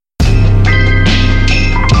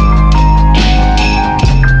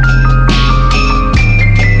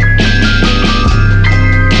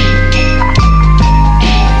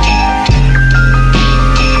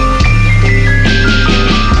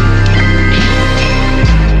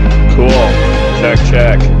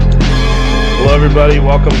check. Hello, everybody.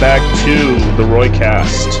 Welcome back to the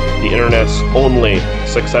Roycast, the internet's only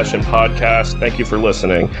Succession podcast. Thank you for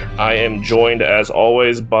listening. I am joined, as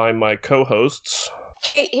always, by my co-hosts.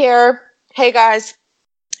 Kate here. Hey, guys.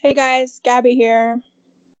 Hey, guys. Gabby here.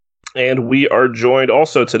 And we are joined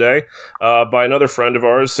also today by another friend of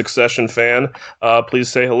ours, Succession fan. Please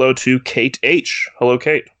say hello to Kate H. Hello,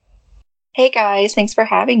 Kate. Hey, guys. Thanks for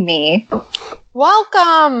having me.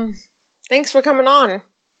 Welcome. Thanks for coming on.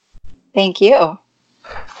 Thank you.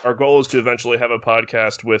 Our goal is to eventually have a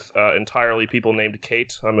podcast with entirely people named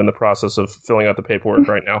Kate. I'm in the process of filling out the paperwork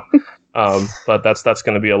right now. But that's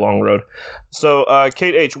going to be a long road. So,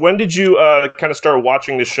 Kate H., when did you kind of start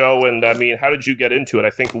watching the show? And I mean, how did you get into it? I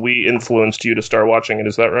think we influenced you to start watching it.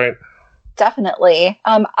 Is that right? Definitely.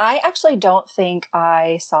 I actually don't think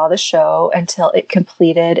I saw the show until it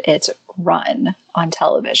completed its run on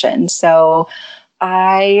television. So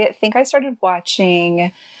I think I started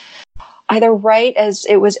watching either right as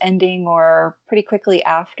it was ending or pretty quickly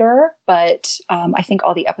after, but I think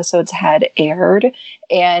all the episodes had aired,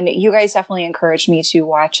 and you guys definitely encouraged me to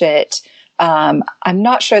watch it. I'm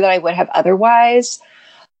not sure that I would have otherwise.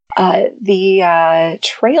 The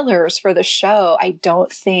trailers for the show, I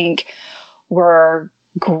don't think were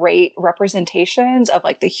great representations of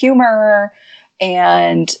like the humor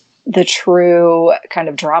and the true kind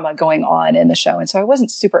of drama going on in the show. And so I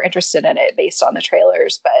wasn't super interested in it based on the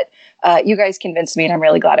trailers, but you guys convinced me, and I'm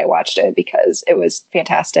really glad I watched it because it was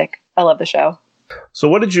fantastic. I love the show. So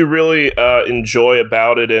what did you really enjoy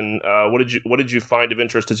about it, and what did you find of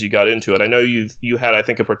interest as you got into it? I know you had, I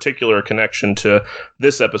think, a particular connection to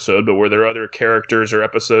this episode, but were there other characters or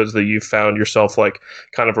episodes that you found yourself like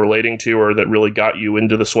kind of relating to, or that really got you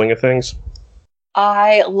into the swing of things?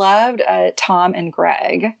 I loved Tom and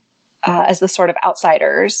Greg as the sort of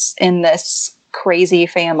outsiders in this crazy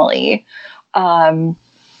family.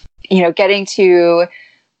 Getting to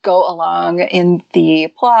go along in the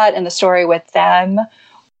plot and the story with them.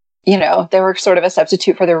 You know, they were sort of a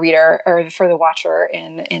substitute for the reader or for the watcher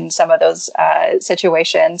in some of those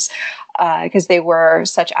situations because they were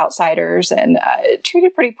such outsiders and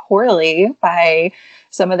treated pretty poorly by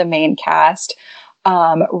some of the main cast.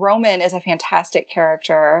 Roman is a fantastic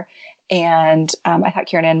character, and I thought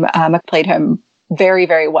Kieran played him very,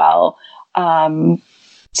 very well.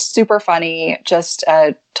 Super funny, just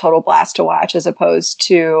a total blast to watch, as opposed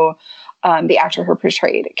to the actor who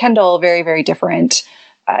portrayed Kendall. Very, very different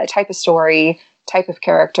type of story, type of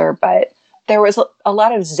character, but there was a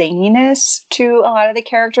lot of zaniness to a lot of the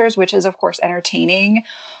characters, which is, of course, entertaining,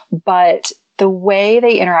 but the way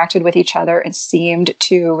they interacted with each other and seemed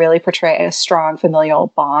to really portray a strong familial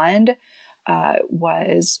bond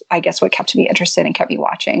was, I guess, what kept me interested and kept me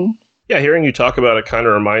watching. Yeah, hearing you talk about it kind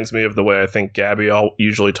of reminds me of the way I think Gabby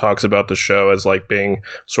usually talks about the show as like being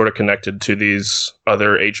sort of connected to these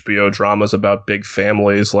other HBO dramas about big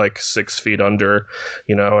families like 6 Feet Under,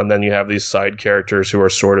 and then you have these side characters who are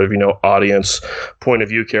sort of, audience point of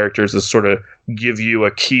view characters that sort of give you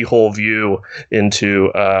a keyhole view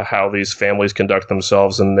into how these families conduct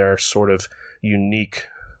themselves and their sort of unique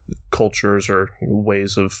cultures or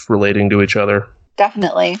ways of relating to each other.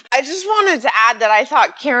 Definitely. I just wanted to add that I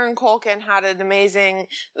thought Kieran Culkin had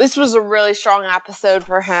this was a really strong episode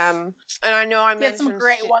for him. And I know I mentioned some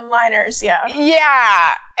great one-liners, yeah.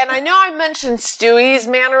 Yeah. And I know I mentioned Stewie's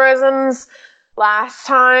mannerisms last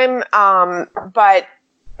time, but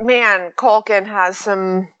man, Culkin has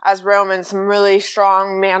as Roman, some really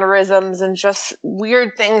strong mannerisms and just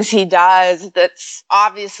weird things he does that's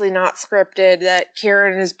obviously not scripted that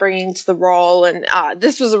Kieran is bringing to the role. And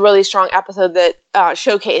this was a really strong episode that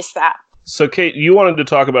showcased that. So, Kate, you wanted to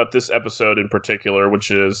talk about this episode in particular, which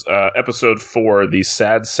is episode 4, the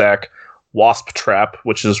Sad Sack Wasp Trap,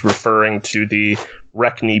 which is referring to the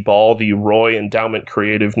Reckney Ball, the Roy Endowment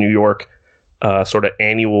Creative New York sort of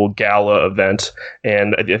annual gala event.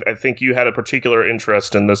 And I think you had a particular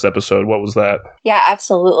interest in this episode. What was that? Yeah,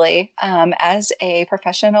 absolutely. As a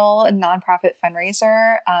professional nonprofit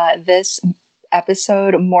fundraiser, this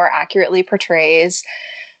episode more accurately portrays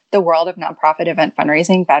the world of nonprofit event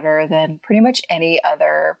fundraising better than pretty much any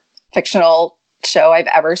other fictional show I've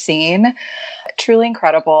ever seen. Truly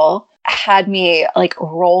incredible. Had me like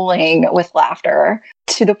rolling with laughter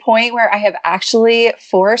to the point where I have actually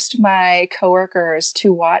forced my coworkers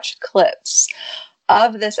to watch clips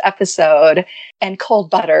of this episode, and cold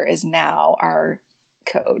butter is now our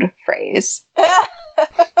code phrase.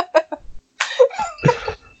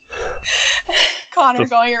 Connor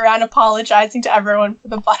going around apologizing to everyone for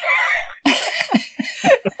the butter.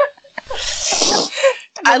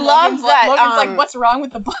 I love that. Logan's like, what's wrong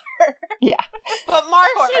with the butter? Yeah. But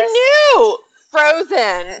Marcia knew.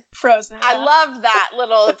 Frozen. Frozen. I love that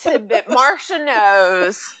little tidbit. Marcia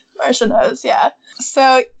knows. Marcia knows, yeah.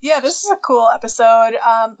 So, yeah, this is a cool episode.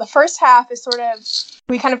 The first half is sort of,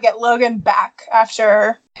 we kind of get Logan back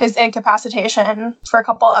after his incapacitation for a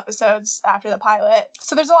couple episodes after the pilot.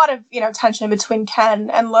 So there's a lot of, tension between Ken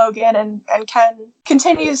and Logan, and Ken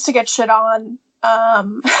continues to get shit on,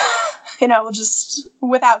 just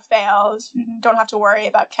without fail. You don't have to worry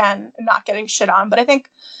about Ken not getting shit on. But I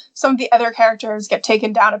think some of the other characters get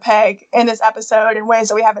taken down a peg in this episode in ways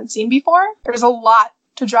that we haven't seen before. There's a lot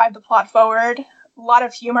to drive the plot forward. A lot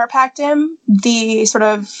of humor packed in. The sort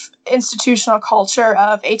of institutional culture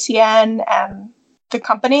of ATN and the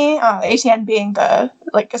company, ATN being the,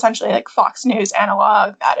 essentially Fox News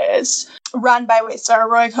analog that is run by Waystar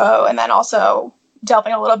Royko, and then also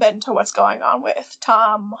delving a little bit into what's going on with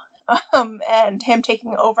Tom and him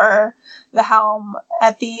taking over the helm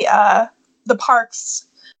at the Parks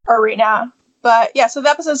arena. But yeah, so the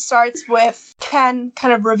episode starts with Ken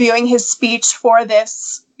kind of reviewing his speech for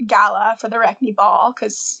this gala for the Reckney Ball,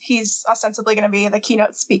 because he's ostensibly going to be the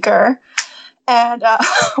keynote speaker. And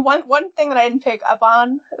one thing that I picked up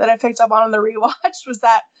on the rewatch was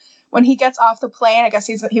that when he gets off the plane, I guess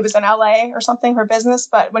he was in LA or something for business,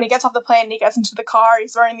 but when he gets off the plane and he gets into the car,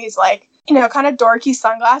 he's wearing these kind of dorky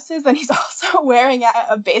sunglasses, and he's also wearing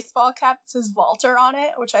a baseball cap that says Walter on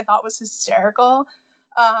it, which I thought was hysterical.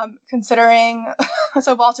 Considering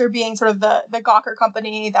so Walter being sort of the Gawker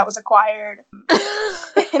company that was acquired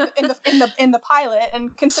in the pilot,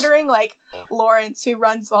 and considering Lawrence, who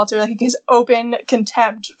runs Walter, his open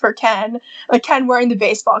contempt for Ken, Ken wearing the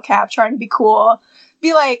baseball cap, trying to be cool,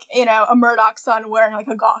 be a Murdoch son wearing a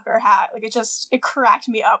Gawker hat. It cracked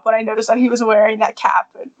me up when I noticed that he was wearing that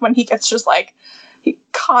cap when he gets just he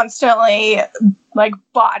constantly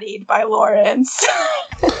bodied by Lawrence.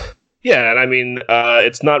 Yeah, and I mean,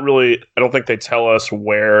 it's not really, I don't think they tell us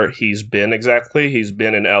where he's been exactly. He's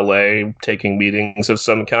been in LA taking meetings of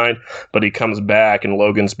some kind, but he comes back and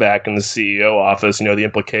Logan's back in the CEO office. The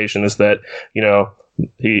implication is that,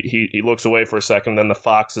 he looks away for a second, then the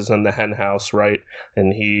fox is in the hen house, right?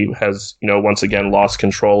 And he has, once again lost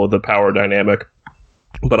control of the power dynamic.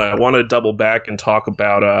 But I want to double back and talk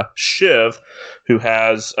about Shiv, who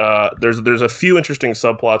has there's a few interesting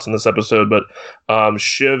subplots in this episode, but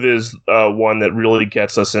Shiv is one that really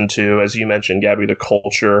gets us into, as you mentioned, Gabby, the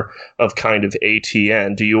culture of kind of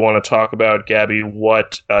ATN. Do you want to talk about, Gabby,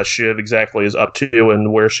 what Shiv exactly is up to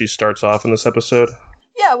and where she starts off in this episode?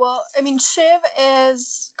 Yeah, well, I mean, Shiv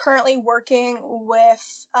is currently working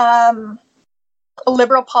with a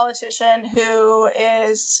liberal politician who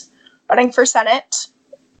is running for Senate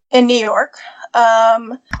in New York.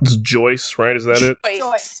 It's Joyce, right? Is that it?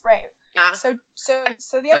 Joyce, right. Yeah. So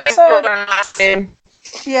the episode.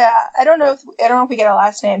 Yeah, I don't know if we get a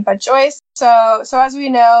last name, but Joyce. So as we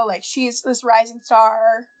know, she's this rising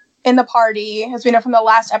star in the party, as we know from the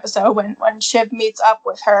last episode when Shiv meets up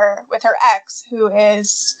with her ex, who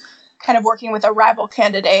is kind of working with a rival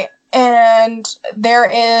candidate. And there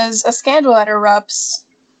is a scandal that erupts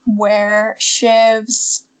where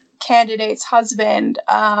Shiv's candidate's husband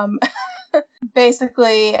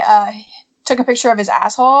basically took a picture of his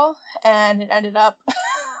asshole, and it ended up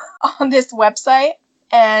on this website.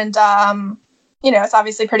 And it's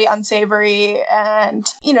obviously pretty unsavory, and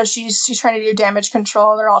she's trying to do damage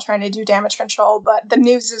control. They're all trying to do damage control, but the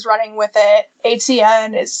news is running with it.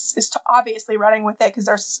 ATN is obviously running with it because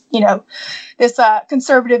there's this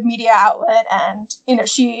conservative media outlet, and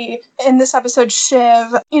she, in this episode, Shiv,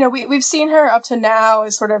 we've seen her up to now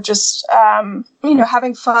as sort of just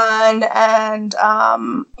having fun and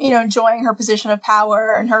enjoying her position of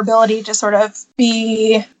power and her ability to sort of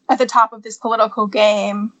be at the top of this political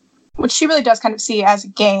game, which she really does kind of see as a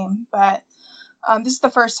game. But this is the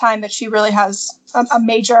first time that she really has a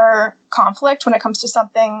major conflict when it comes to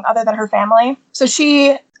something other than her family. So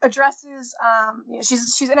she addresses,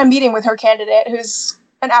 she's in a meeting with her candidate, who's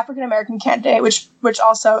an African-American candidate, which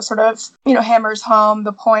also sort of, hammers home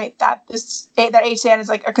the point that that ATN is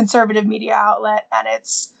a conservative media outlet, and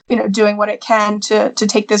it's, doing what it can to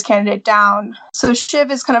take this candidate down. So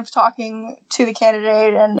Shiv is kind of talking to the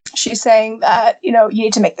candidate, and she's saying that, you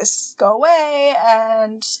need to make this go away.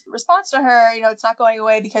 And response to her, it's not going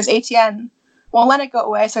away because ATN won't let it go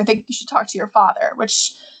away. So I think you should talk to your father,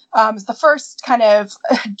 which is the first kind of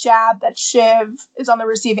jab that Shiv is on the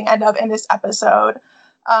receiving end of in this episode.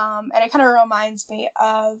 And it kind of reminds me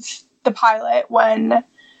of the pilot when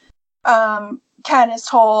Ken is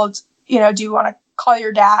told, do you want to call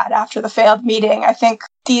your dad after the failed meeting? I think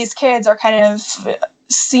these kids are kind of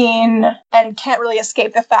seen and can't really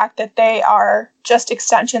escape the fact that they are just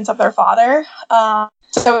extensions of their father.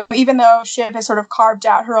 So even though Shiv has sort of carved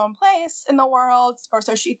out her own place in the world, or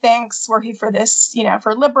so she thinks, working for this,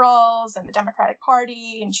 for liberals and the Democratic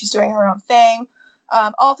Party, and she's doing her own thing,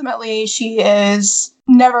 ultimately she is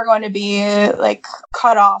never going to be like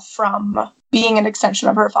cut off from being an extension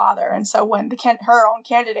of her father. And so when her own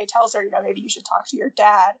candidate tells her, maybe you should talk to your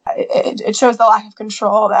dad, it shows the lack of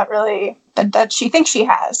control that she thinks she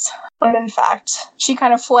has. But in fact, she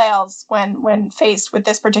kind of flails when faced with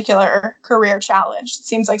this particular career challenge. It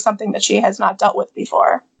seems like something that she has not dealt with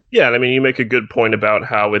before. Yeah, I mean, you make a good point about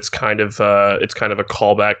how it's kind of a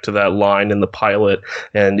callback to that line in the pilot,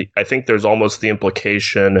 and I think there's almost the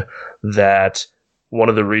implication that one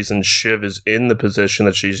of the reasons Shiv is in the position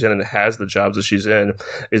that she's in and has the jobs that she's in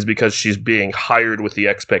is because she's being hired with the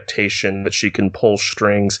expectation that she can pull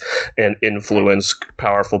strings and influence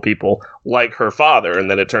powerful people like her father. And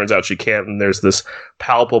then it turns out she can't. And there's this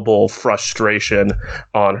palpable frustration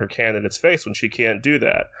on her candidate's face when she can't do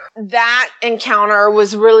that. That encounter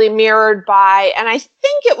was really mirrored by, and I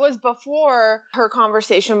think it was before her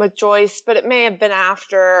conversation with Joyce, but it may have been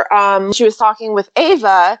after. She was talking with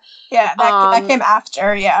Ava. Yeah, that came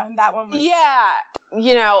after. Yeah, that one was. Yeah.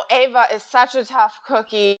 Ava is such a tough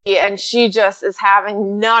cookie, and she just is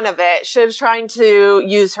having none of it. Shiv's trying to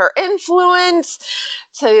use her influence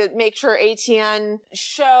to make sure ATN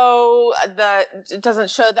doesn't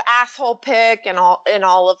show the asshole pic and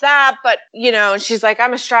all of that. But, she's like,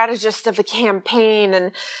 I'm a strategist of a campaign.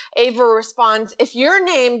 And Ava responds, if your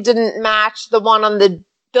name didn't match the one on the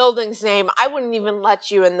building's name, I wouldn't even let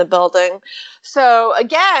you in the building. So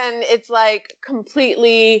again, it's like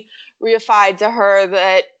completely reified to her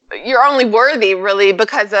that you're only worthy really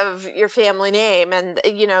because of your family name. And,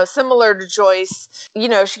 similar to Joyce,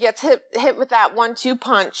 she gets hit with that 1-2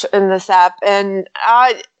 punch in this ep, and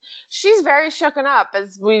she's very shooken up,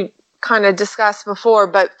 as we kind of discussed before,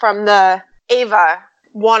 but from the Ava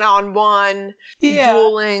one-on-one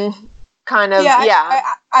dueling kind of,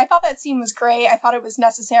 I thought that scene was great. I thought it was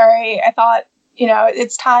necessary. I thought,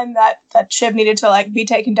 it's time that Shiv needed to be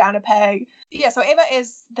taken down a peg. Yeah, so Ava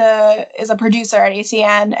is a producer at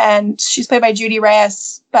ATN, and she's played by Judy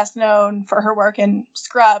Reyes, best known for her work in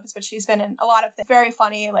Scrubs, but she's been in a lot of things. Very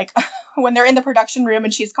funny, like when they're in the production room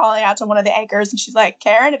and she's calling out to one of the anchors and she's like,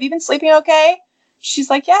 Karen, have you been sleeping okay? She's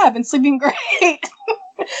like, yeah, I've been sleeping great.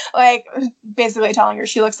 Basically telling her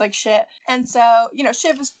she looks like shit. And so,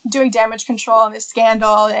 Shiv is doing damage control in this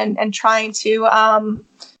scandal and trying to,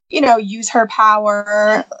 use her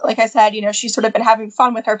power. Like I said, she's sort of been having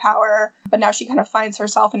fun with her power, but now she kind of finds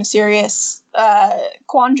herself in a serious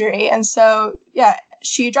quandary. And so,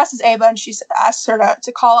 she addresses Ava and she asks her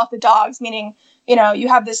to call off the dogs, meaning, you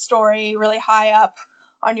have this story really high up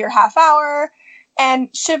on your half hour.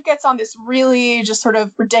 And Shiv gets on this really just sort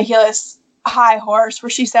of ridiculous high horse where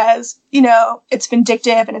she says, it's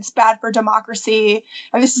vindictive and it's bad for democracy.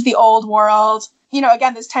 And this is the old world.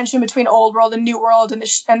 Again, this tension between old world and new world, and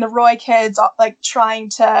the Roy kids trying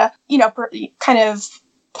to, kind of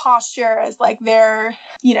posture as they're,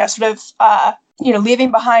 sort of,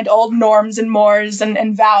 leaving behind old norms and mores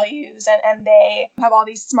and values. And they have all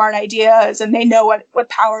these smart ideas and they know what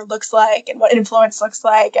power looks like and what influence looks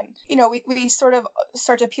like. And, we sort of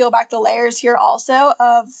start to peel back the layers here also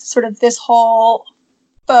of sort of this whole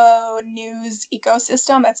faux news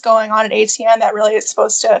ecosystem that's going on at ATN that really is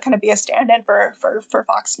supposed to kind of be a stand-in for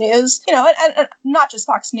Fox News, and not just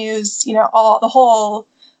Fox News, the whole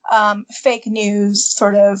fake news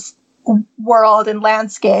sort of world and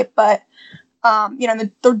landscape, but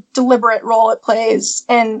the deliberate role it plays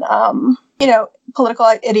in, political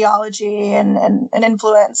ideology and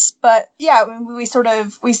influence. But yeah, we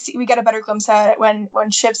get a better glimpse at it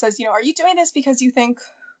when Shiv says, are you doing this because you think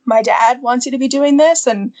my dad wants you to be doing this?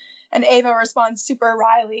 And Ava responds super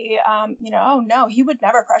wryly, oh no, he would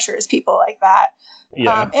never pressure his people like that.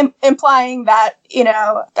 Yeah. Implying that,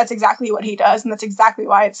 that's exactly what he does. And that's exactly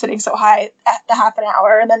why it's sitting so high at the half an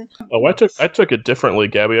hour. And then, I took it differently,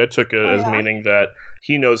 Gabby. I took it as meaning that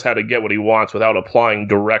he knows how to get what he wants without applying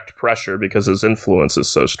direct pressure because his influence is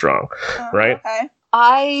so strong. Right. Okay.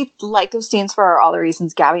 I like those scenes for all the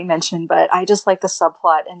reasons Gabby mentioned, but I just like the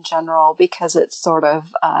subplot in general because it's sort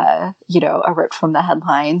of, a rip from the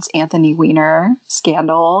headlines, Anthony Weiner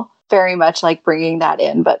scandal, very much like bringing that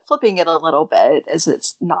in, but flipping it a little bit as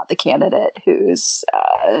it's not the candidate who's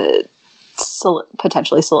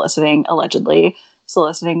potentially allegedly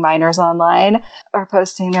soliciting minors online or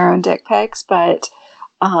posting their own dick pics. But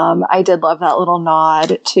I did love that little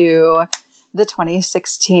nod to the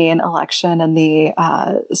 2016 election and the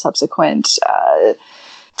subsequent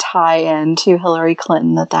tie-in to Hillary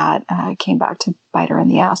Clinton that came back to bite her in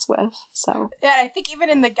the ass with. So yeah, I think even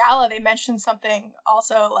in the gala they mentioned something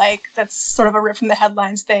also like that's sort of a rip from the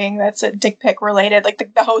headlines thing that's a dick pic related. Like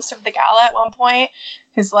the host of the gala at one point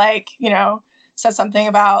is like, you know, said something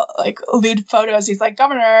about like lewd photos. He's like,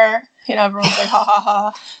 Governor, you know, everyone's like, ha ha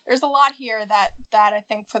ha. There's a lot here that I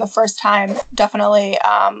think for the first time definitely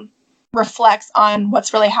reflects on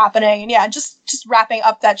what's really happening. And yeah, just wrapping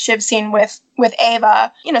up that Shiv scene with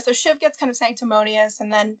Ava, you know, so Shiv gets kind of sanctimonious,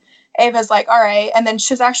 and then Ava's like, all right. And then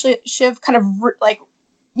Shiv kind of like,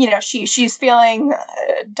 you know, she's feeling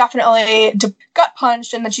definitely gut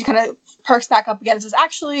punched, and then she kind of perks back up again and says,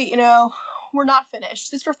 actually, you know, we're not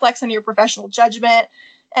finished. This reflects on your professional judgment.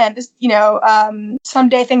 And this, you know,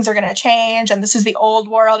 someday things are going to change, and this is the old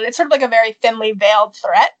world. And it's sort of like a very thinly veiled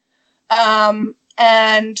threat.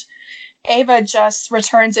 And Ava just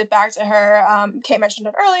returns it back to her. Kate mentioned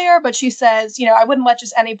it earlier, but she says, you know, I wouldn't let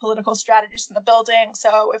just any political strategist in the building.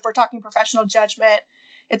 So if we're talking professional judgment,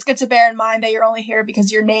 it's good to bear in mind that you're only here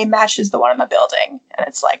because your name matches the one in the building. And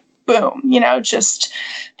it's like, boom, you know, just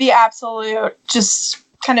the absolute, just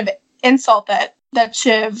kind of insult that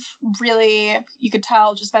Shiv really, you could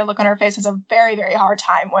tell just by the look on her face, has a very, very hard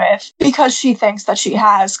time with, because she thinks that she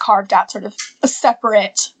has carved out sort of a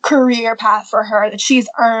separate career path for her that she's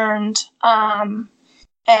earned.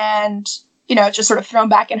 And, you know, just sort of thrown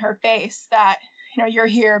back in her face that, you know, you're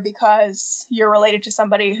here because you're related to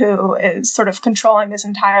somebody who is sort of controlling this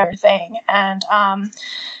entire thing. And,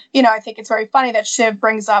 you know, I think it's very funny that Shiv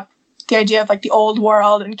brings up the idea of like the old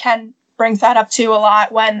world, and Ken brings that up too a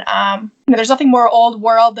lot when, you know, there's nothing more old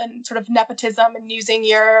world than sort of nepotism and using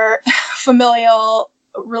your familial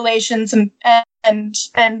relations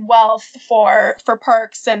and wealth for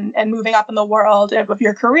perks and moving up in the world of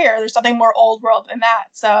your career. There's nothing more old world than that.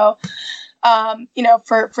 So, you know,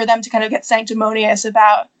 for them to kind of get sanctimonious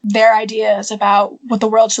about their ideas about what the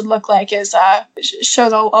world should look like is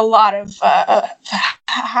shows a lot of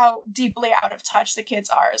how deeply out of touch the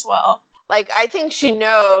kids are as well. Like, I think she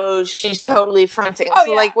knows she's totally fronting. Oh,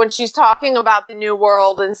 so, yeah. like, when she's talking about the new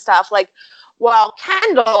world and stuff, like, while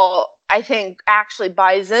Kendall, I think, actually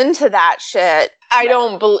buys into that shit, I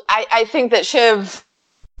don't believe... I think that Shiv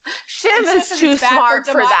is too smart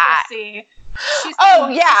for that. Oh,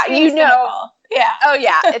 yeah, you know. Yeah. Oh,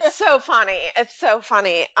 yeah. It's so funny. It's so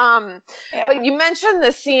funny. Yeah. But you mentioned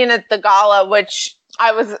the scene at the gala, which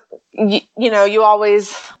I was, you know, you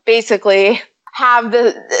always basically have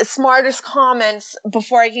the smartest comments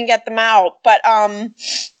before I can get them out. But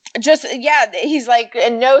just, yeah, he's like,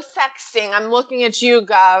 and no sexting. I'm looking at you,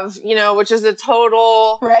 Gov, you know, which is a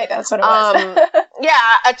total... Right, that's what it was.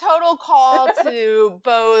 Yeah, a total call to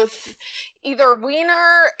both either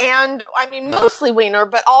Wiener and, I mean, mostly Wiener,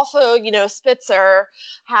 but also, you know, Spitzer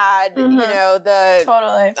had, you know, the...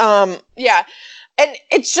 Totally. Yeah. And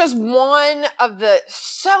it's just one of the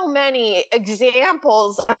so many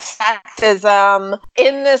examples of sexism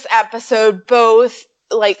in this episode, both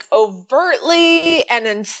like overtly and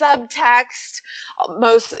in subtext,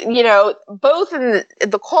 most, you know, both in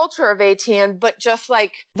the culture of ATN, but just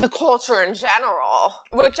like the culture in general,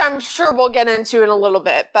 which I'm sure we'll get into in a little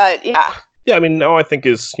bit, but yeah. Yeah, I mean, no, I think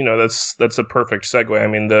is, you know, that's a perfect segue. I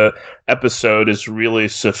mean, the episode is really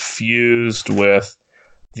suffused with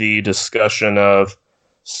the discussion of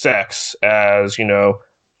sex as, you know,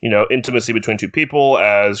 intimacy between two people,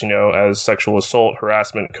 as, you know, as sexual assault,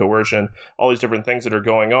 harassment, coercion, all these different things that are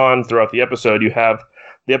going on throughout the episode.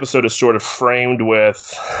 The episode is sort of framed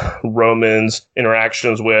with Roman's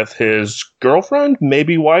interactions with his girlfriend,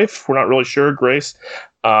 maybe wife, we're not really sure, Grace,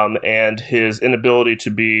 and his inability to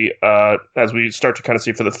be, as we start to kind of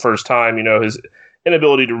see for the first time, you know, his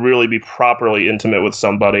inability to really be properly intimate with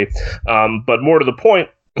somebody. But more to the point,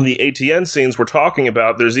 the ATN scenes we're talking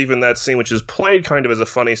about, there's even that scene which is played kind of as a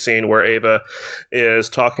funny scene where Ava is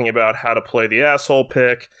talking about how to play the asshole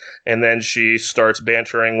pick, and then she starts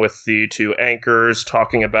bantering with the two anchors,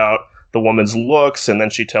 talking about the woman's looks, and then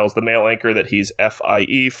she tells the male anchor that he's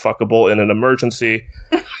FIE, fuckable in an emergency,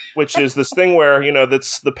 which is this thing where, you know,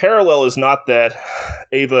 that's the parallel is not that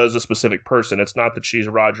Ava is a specific person. It's not that she's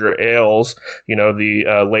Roger Ailes, you know, the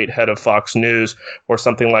late head of Fox News or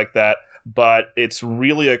something like that. But it's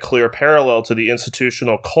really a clear parallel to the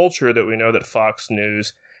institutional culture that we know that Fox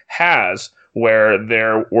News has, where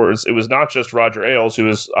it was not just Roger Ailes, who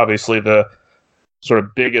was obviously the sort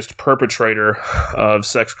of biggest perpetrator of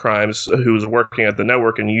sex crimes, who was working at the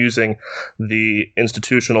network and using the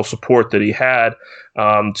institutional support that he had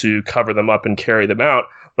to cover them up and carry them out.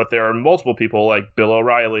 But there are multiple people like Bill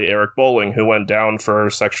O'Reilly, Eric Bolling, who went down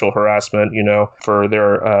for sexual harassment, you know, for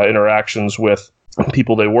their interactions with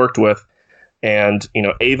people they worked with. And,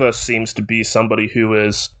 Ava seems to be somebody who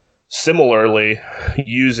is similarly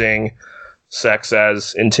using sex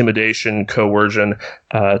as intimidation, coercion,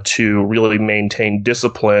 to really maintain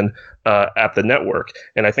discipline at the network.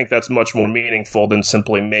 And I think that's much more meaningful than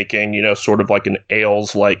simply making, sort of like an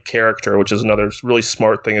Ailes-like character, which is another really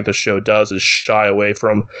smart thing that the show does, is shy away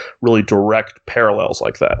from really direct parallels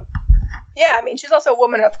like that. Yeah, I mean, she's also a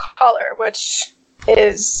woman of color, which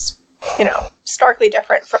is, starkly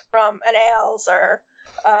different from an Ailes or...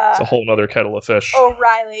 it's a whole other kettle of fish.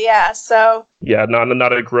 O'Reilly, yeah, so... Yeah,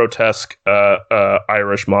 not a grotesque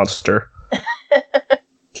Irish monster.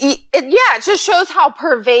 It just shows how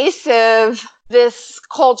pervasive this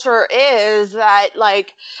culture is, that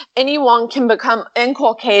like anyone can become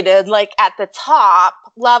inculcated like at the top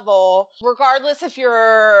level, regardless if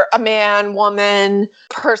you're a man, woman,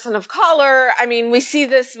 person of color. I mean, we see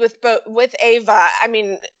this with Ava. I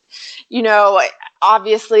mean,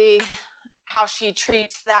 obviously how she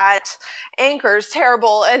treats that anchor is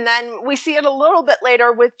terrible. And then we see it a little bit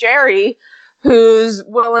later with Jerry, who's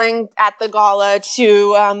willing at the gala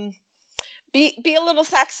to be a little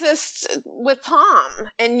sexist with Tom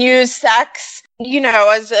and use sex,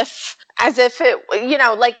 as if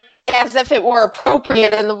it were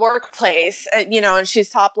appropriate in the workplace, and she's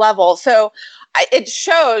top level. So it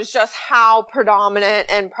shows just how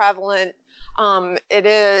predominant and prevalent it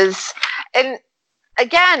is. And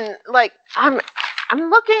again, like I'm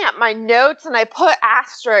looking at my notes and I put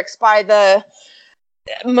asterisks by the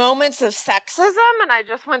moments of sexism, and I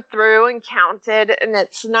just went through and counted, and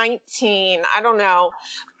it's 19. I don't know.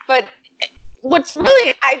 But what's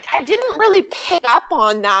really, I didn't really pick up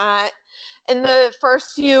on that in the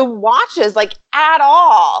first few watches, like at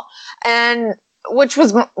all. And which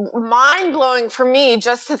was mind-blowing for me,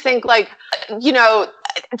 just to think like,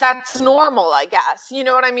 that's normal, I guess. You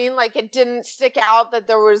know what I mean? Like, it didn't stick out that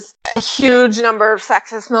there was a huge number of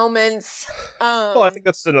sexist moments. Well, I think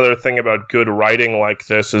that's another thing about good writing like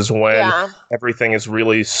this, is when everything is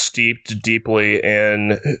really steeped deeply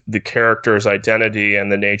in the character's identity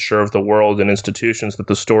and the nature of the world and institutions that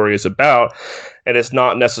the story is about, and it's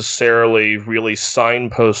not necessarily really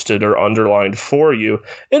signposted or underlined for you.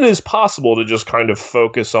 It is possible to just kind of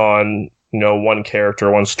focus on one character,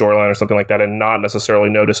 one storyline or something like that, and not necessarily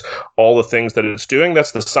notice all the things that it's doing.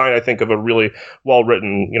 That's the sign, I think, of a really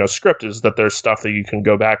well-written, script, is that there's stuff that you can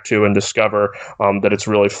go back to and discover that it's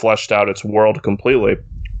really fleshed out its world completely.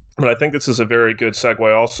 But I think this is a very good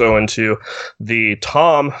segue also into the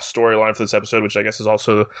Tom storyline for this episode, which I guess is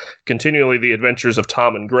also continually the adventures of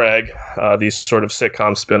Tom and Greg, these sort of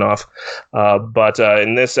sitcom spinoff. But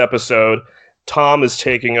in this episode, Tom is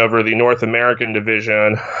taking over the North American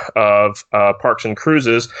division of Parks and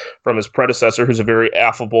Cruises from his predecessor, who's a very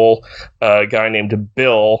affable guy named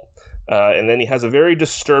Bill. And then he has a very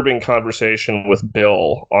disturbing conversation with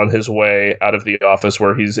Bill on his way out of the office,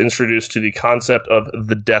 where he's introduced to the concept of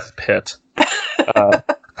the death pit.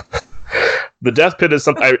 The death pit is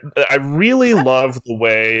something I really love the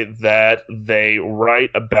way that they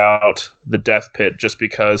write about the death pit, just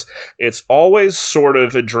because it's always sort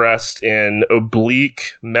of addressed in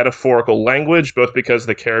oblique metaphorical language, both because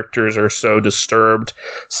the characters are so disturbed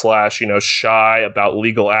 / shy about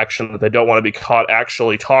legal action that they don't want to be caught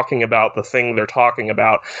actually talking about the thing they're talking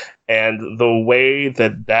about. And the way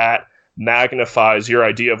that magnifies your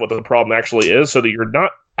idea of what the problem actually is, so that you're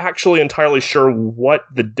not actually entirely sure what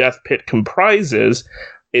the death pit comprises.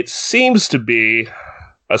 It seems to be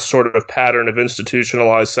a sort of pattern of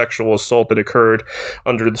institutionalized sexual assault that occurred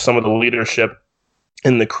under some of the leadership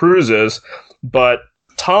in the Cruises, but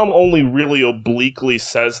Tom only really obliquely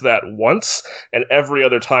says that once, and every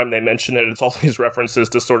other time they mention it, it's all these references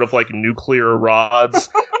to sort of like nuclear rods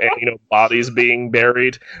and bodies being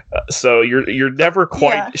buried. So you're never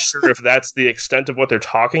quite sure if that's the extent of what they're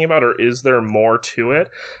talking about, or is there more to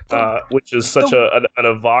it? Which is such an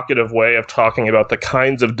evocative way of talking about the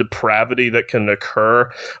kinds of depravity that can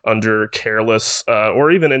occur under careless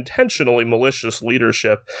or even intentionally malicious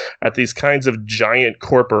leadership at these kinds of giant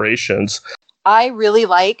corporations. I really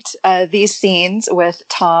liked these scenes with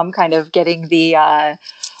Tom kind of getting the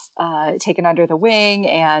taken under the wing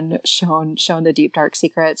and shown the deep, dark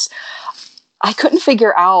secrets. I couldn't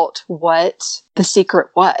figure out what the secret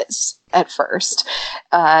was at first.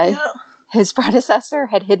 His predecessor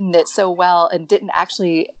had hidden it so well and didn't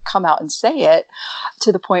actually come out and say it,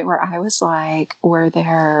 to the point where I was like, were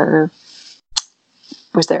there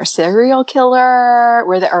was there a serial killer?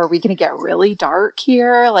 Are we going to get really dark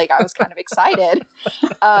here? Like, I was kind of excited.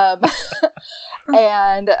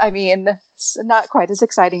 And I mean, it's not quite as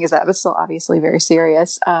exciting as that, but still obviously very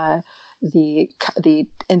serious. The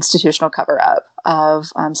institutional cover up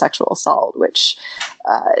of sexual assault, which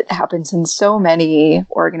happens in so many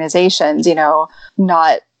organizations, we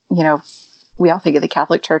all think of the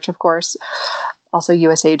Catholic Church, of course, also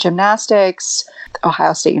USA Gymnastics,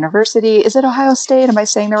 Ohio State University. Is it Ohio State? Am I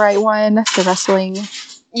saying the right one? The wrestling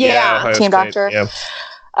Yeah. team doctor. Yeah.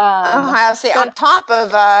 Ohio State on top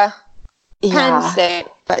of Penn State.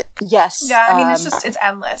 But yes. Yeah, I mean, it's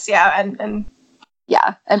endless. Yeah, and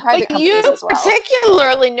yeah, and private companies you as well.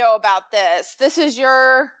 particularly know about this. This is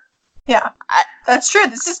your... Yeah, that's true.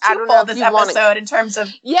 This is I don't know twofold, if this you wanna- episode in terms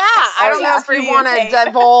of... Yeah, I don't know if for you you, want to Kate.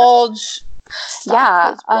 divulge... Yeah.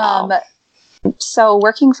 stuff as well. So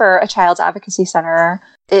working for a child's advocacy center,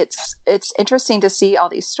 it's interesting to see all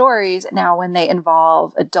these stories now when they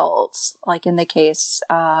involve adults, like in the case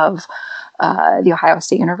of the Ohio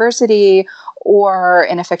State University, or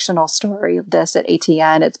in a fictional story, this at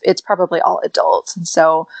ATN, it's probably all adults. And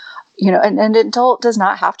so, an adult does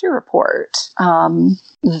not have to report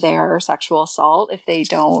their sexual assault if they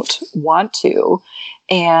don't want to.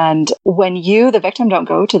 And when you, the victim, don't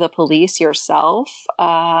go to the police yourself,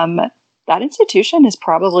 that institution is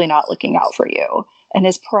probably not looking out for you and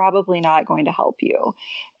is probably not going to help you.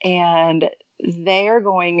 And they are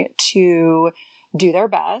going to do their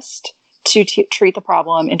best to treat the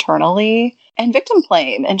problem internally and victim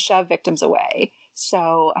blame and shove victims away.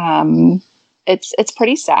 So it's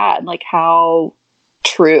pretty sad, like how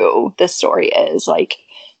true this story is, like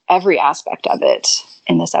every aspect of it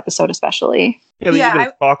in this episode, especially. Yeah, they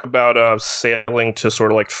even talk about sailing to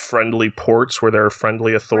sort of like friendly ports where there are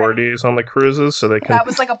friendly authorities on the cruises, so they can That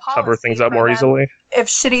was like a cover things policy up more for them. easily. If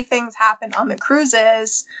shitty things happen on the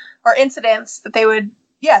cruises or incidents, that they would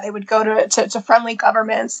go to friendly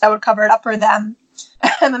governments that would cover it up for them.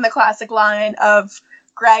 And then the classic line of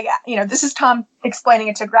Greg, this is Tom explaining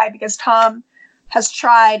it to Greg, because Tom has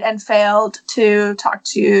tried and failed to talk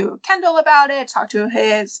to Kendall about it, talk to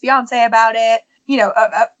his fiance about it.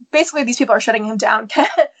 Basically these people are shutting him down.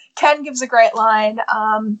 Ken gives a great line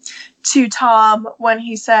to Tom when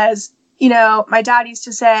he says, my dad used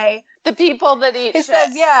to say, The people that eat he shit.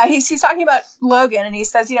 says, he's talking about Logan, and he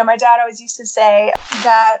says, my dad always used to say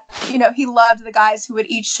that, he loved the guys who would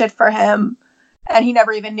eat shit for him, and he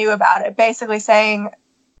never even knew about it. Basically saying,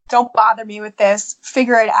 don't bother me with this,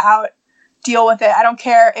 figure it out, deal with it. I don't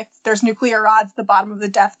care if there's nuclear rods at the bottom of the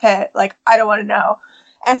death pit. Like, I don't want to know.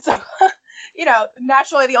 And so,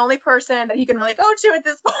 naturally the only person that he can really go to at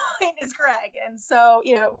this point is Greg. And so,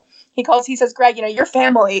 he says, Greg, your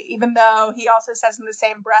family, even though he also says in the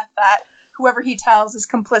same breath that whoever he tells is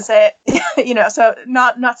complicit, so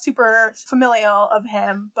not super familial of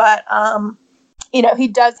him, but, he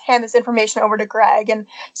does hand this information over to Greg. And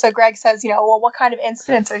so Greg says, well, what kind of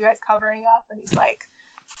incidents are you guys covering up? And he's like,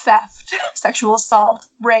 theft, sexual assault,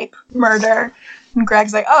 rape, murder. And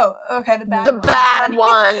Greg's like, oh, okay, the bad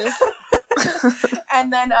ones.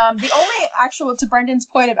 And then the only actual, to Brendan's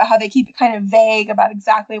point about how they keep it kind of vague about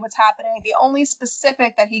exactly what's happening, the only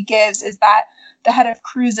specific that he gives is that the head of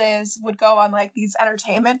cruises would go on like these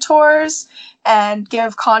entertainment tours and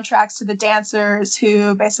give contracts to the dancers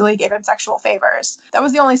who basically gave him sexual favors. That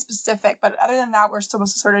was the only specific, but other than that, we're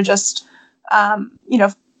supposed to sort of just,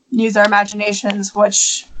 use our imaginations,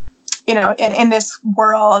 which, in this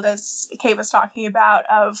world, as Kate was talking about,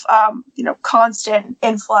 of, constant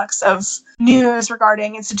influx of news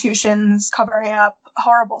regarding institutions covering up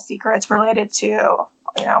horrible secrets related to,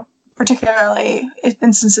 particularly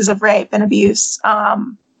instances of rape and abuse.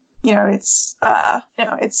 It's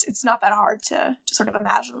not that hard to sort of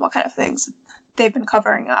imagine what kind of things they've been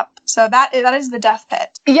covering up. So that is the death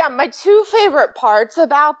pit. Yeah, my two favorite parts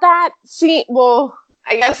about that scene, well,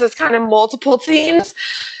 I guess it's kind of multiple themes,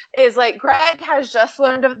 is like Tom has just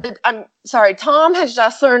learned of the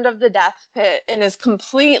death pit and is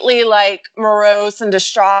completely like morose and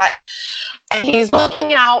distraught. And he's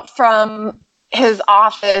looking out from his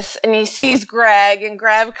office and he sees Greg, and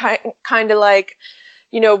Greg kind of like,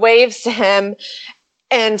 waves to him,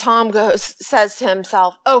 and Tom says to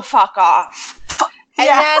himself, "Oh, fuck off." And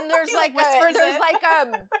then there's like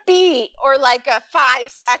a beat, or like a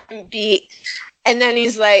 5-second beat. And then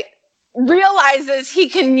he's like, realizes he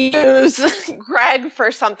can use Greg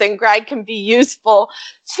for something. Greg can be useful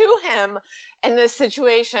to him in this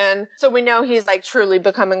situation. So we know he's like truly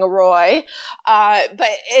becoming a Roy.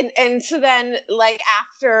 And so then, like,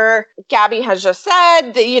 after Gabby has just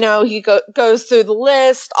said that, he goes through the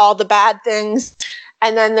list, all the bad things.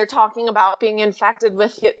 and then they're talking about being infected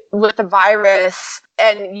with the virus,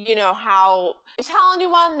 and you know how you tell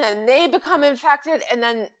anyone, then they become infected, and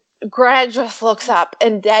then Greg just looks up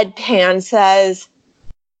and deadpan says,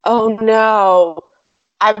 "Oh no,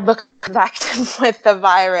 I've become infected with the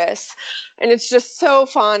virus," and it's just so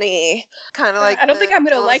funny. Kind of like I don't think I'm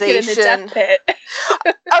gonna like it in the death pit.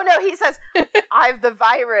 Oh no, he says, "I've the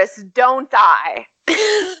virus, don't die."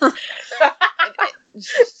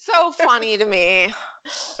 So funny to me.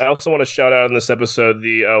 I also want to shout out in this episode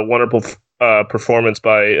the wonderful performance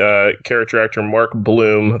by character actor Mark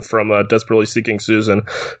Bloom from Desperately Seeking Susan,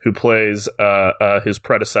 who plays his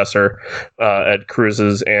predecessor, Ed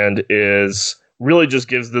Cruz's, and really just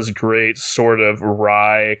gives this great sort of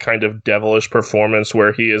wry, kind of devilish performance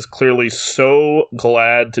where he is clearly so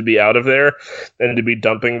glad to be out of there and to be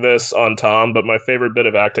dumping this on Tom. But my favorite bit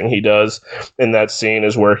of acting he does in that scene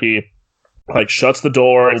is where he shuts the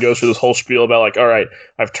door and goes through this whole spiel about all right,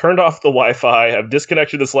 I've turned off the Wi-Fi, I've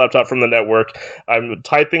disconnected this laptop from the network, I'm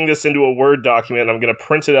typing this into a Word document, and I'm going to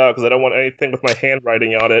print it out because I don't want anything with my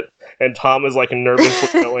handwriting on it. And Tom is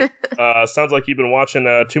nervously going, sounds like you've been watching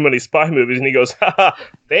too many spy movies. And he goes, haha,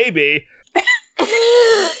 maybe.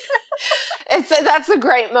 That's a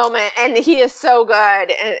great moment, and he is so good.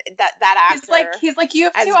 And that actor, he's like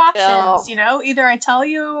you have two options, either I tell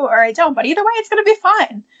you or I don't, but either way, it's going to be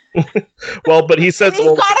fine. Well, but he says he's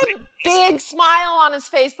got a big smile on his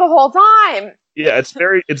face the whole time. Yeah, it's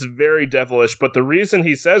very devilish. But the reason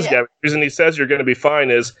he says, Gabby, the reason he says you're going to be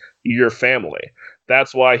fine is your family.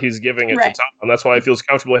 That's why he's giving it to Tom. That's why he feels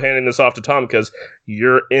comfortable handing this off to Tom, because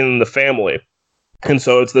you're in the family. And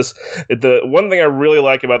so the one thing I really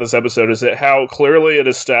like about this episode is that how clearly it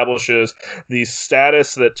establishes the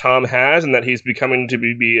status that Tom has, and that he's becoming to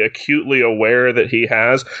be acutely aware that he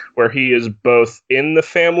has, where he is both in the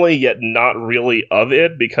family yet not really of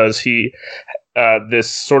it, because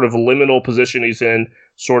this sort of liminal position he's in,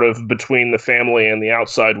 sort of between the family and the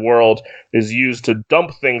outside world, is used to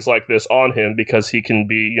dump things like this on him, because he can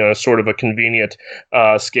be, sort of a convenient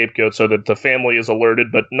scapegoat, so that the family is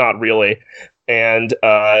alerted, but not really. And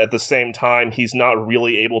at the same time, he's not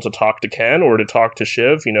really able to talk to Ken or to talk to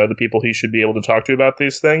Shiv, the people he should be able to talk to about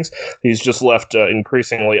these things. He's just left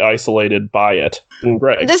increasingly isolated by it.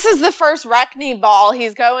 Greg. This is the first Reckoning ball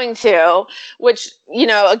he's going to, which,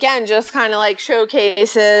 again, just kind of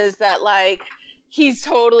showcases that he's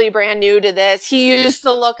totally brand new to this. He used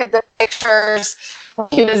to look at the pictures when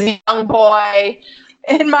he was a young boy.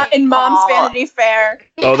 In Mom's Vanity Fair.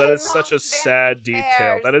 Oh, that is such a sad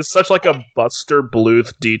detail. That is such a Buster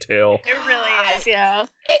Bluth detail. It really is, yeah.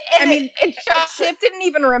 Shiv didn't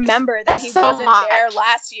even remember that he wasn't there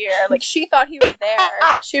last year. She thought he was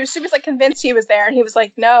there. She was convinced he was there, and he was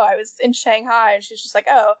like, no, I was in Shanghai. And she's just like,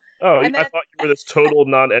 oh. Oh, I thought you were this total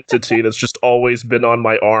non-entity that's just always been on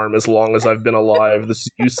my arm as long as I've been alive, this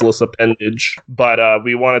useless appendage. But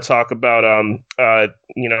we want to talk about,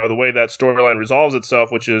 the way that storyline resolves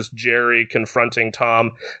itself, which is Jerry confronting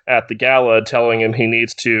Tom at the gala, telling him he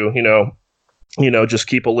needs to, just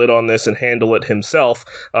keep a lid on this and handle it himself,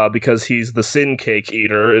 because he's the sin cake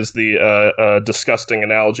eater, is the disgusting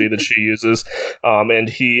analogy that she uses. And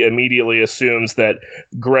he immediately assumes that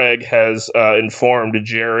Greg has informed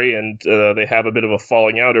Jerry, and they have a bit of a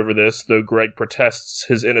falling out over this, though Greg protests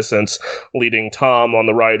his innocence, leading Tom on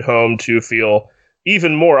the ride home to feel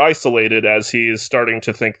even more isolated, as he is starting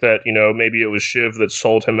to think that, maybe it was Shiv that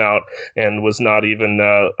sold him out and was not even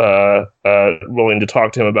willing to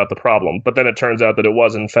talk to him about the problem. But then it turns out that it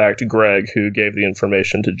was, in fact, Greg who gave the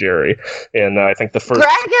information to Jerry. And I think the first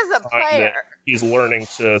Greg is a player. He's learning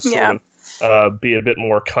to sort of be a bit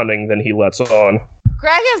more cunning than he lets on.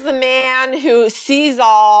 Greg is the man who sees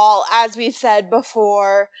all, as we said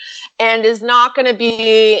before, and is not going to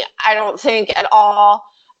be, I don't think at all,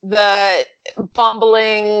 the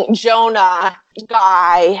bumbling Jonah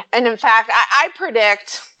guy. And in fact, I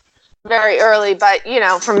predict very early, but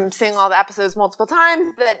from seeing all the episodes multiple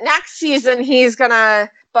times, that next season I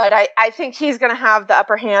think he's gonna have the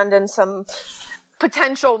upper hand in some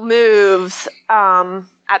potential moves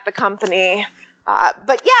at the company.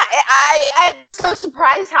 But yeah, I'm so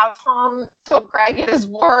surprised how Tom took Greg at his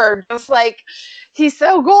word. Just he's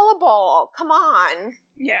so gullible. Come on.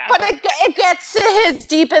 Yeah. But it gets to his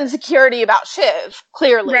deep insecurity about Shiv,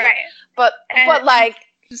 clearly. Right. But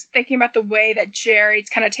just thinking about the way that Jerry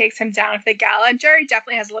kind of takes him down at the gala, and Jerry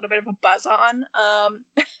definitely has a little bit of a buzz on.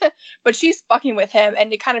 But she's fucking with him,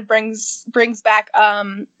 and it kind of brings back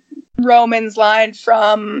Roman's line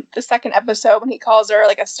from the second episode when he calls her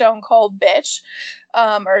a stone cold bitch.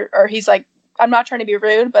 Or he's like, I'm not trying to be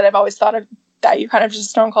rude, but I've always thought of that you're kind of just a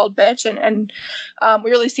stone cold bitch. And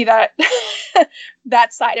we really see that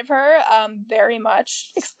that side of her very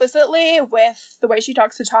much explicitly with the way she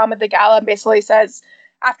talks to Tom at the gala, and basically says,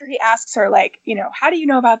 after he asks her, like, you know, how do you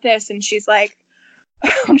know about this? And she's like,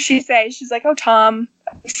 what does she say? She's like, oh, Tom,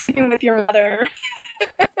 I'm sleeping with your mother.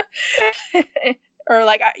 Or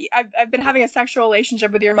like, I've been having a sexual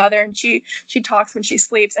relationship with your mother, and she talks when she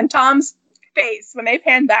sleeps. And Tom's face, when they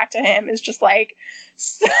pan back to him, is just like,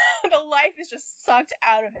 the life is just sucked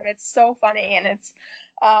out of him. It's so funny. And it's,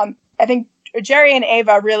 I think Jerry and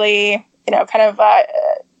Ava really, you know, kind of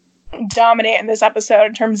dominate in this episode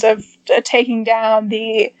in terms of taking down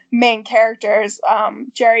the main characters.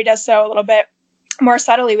 Jerry does so a little bit more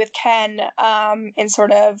subtly with Ken in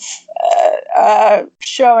sort of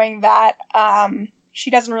showing that she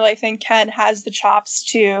doesn't really think Ken has the chops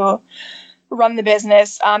to run the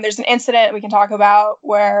business. There's an incident we can talk about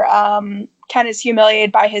where Ken is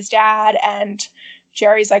humiliated by his dad, and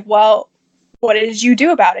Jerry's like, well, what did you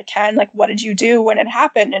do about it, Ken? Like, what did you do when it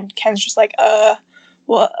happened? And Ken's just like,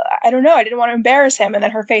 well, I don't know. I didn't want to embarrass him. And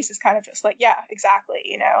then her face is kind of just like, yeah, exactly.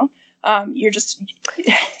 You know, you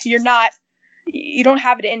don't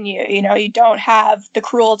have it in you. You know, you don't have the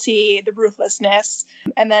cruelty, the ruthlessness.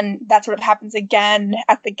 And then that sort of happens again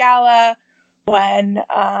at the gala when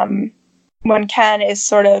Ken is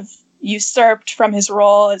sort of usurped from his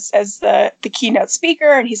role as the keynote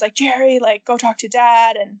speaker. And he's like, Jerry, like, go talk to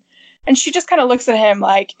Dad. And she just kind of looks at him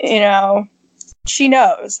like, you know, she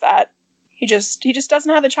knows that he just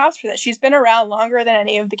doesn't have the chops for this. She's been around longer than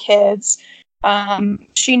any of the kids.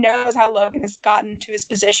 She knows how Logan has gotten to his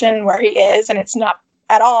position where he is, and it's not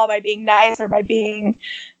at all by being nice or by being,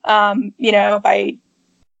 you know, by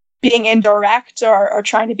being indirect or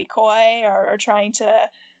trying to be coy or trying to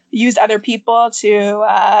use other people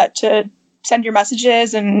to send your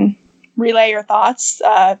messages and relay your thoughts.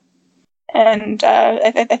 And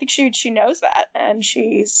I think she knows that, and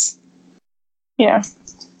she's, you know,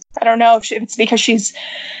 I don't know if it's because she's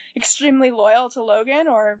extremely loyal to Logan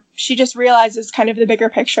or she just realizes kind of the bigger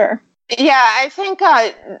picture. Yeah, I think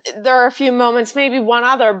there are a few moments, maybe one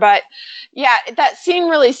other, but yeah, that scene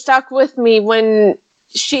really stuck with me when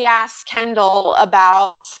she asked Kendall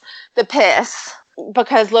about the piss,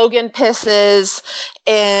 because Logan pisses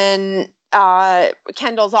in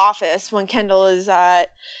Kendall's office when Kendall is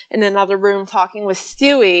in another room talking with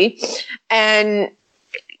Stewie. And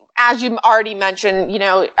as you already mentioned, you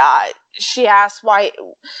know, she asks why.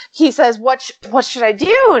 He says, what should I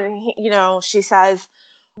do? And he, you know, she says,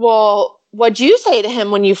 well, what'd you say to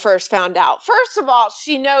him when you first found out? First of all,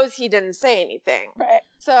 she knows he didn't say anything. Right.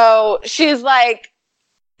 So she's like,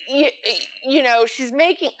 you know, she's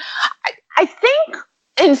making, I think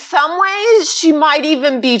in some ways she might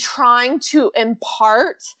even be trying to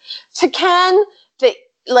impart to Ken that,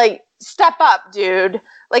 like, step up, dude.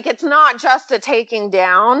 Like, it's not just a taking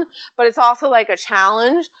down, but it's also like a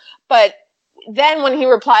challenge. But then when he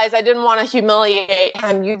replies, I didn't want to humiliate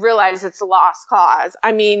him, you realize it's a lost cause.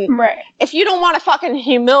 I mean, right. If you don't want to fucking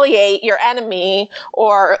humiliate your enemy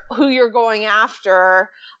or who you're going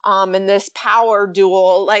after in this power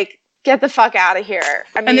duel, like, get the fuck out of here.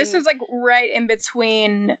 I mean, and this is like right in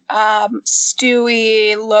between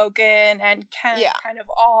Stewie, Logan, and Ken kind of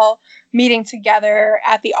all meeting together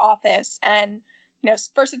at the office. And, you know,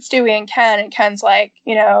 first it's Stewie and Ken's like,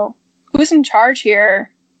 you know, who's in charge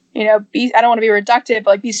here? You know, I don't want to be reductive,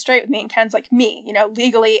 but like, be straight with me. And Ken's like, me, you know,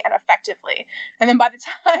 legally and effectively. And then by the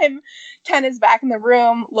time Ken is back in the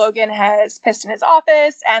room, Logan has pissed in his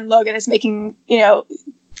office, and Logan is making, you know,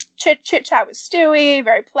 chit chat with Stewie,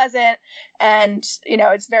 very pleasant. And, you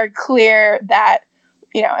know, it's very clear that,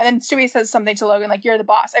 you know, and then Stewie says something to Logan, like, you're the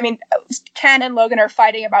boss. I mean, Ken and Logan are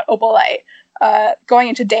fighting about Opalite, going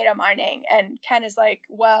into data mining. And Ken is like,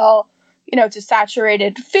 well, you know, it's a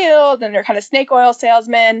saturated field and they're kind of snake oil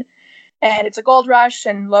salesmen and it's a gold rush.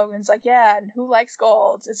 And Logan's like, yeah, and who likes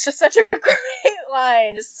gold? It's just such a great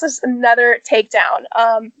line. It's just another takedown.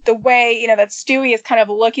 The way, you know, that Stewie is kind of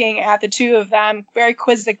looking at the two of them very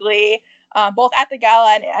quizzically, both at the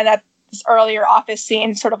gala and at this earlier office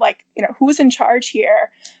scene, sort of like, you know, who's in charge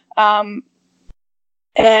here? And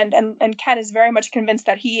Ken is very much convinced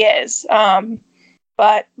that he is.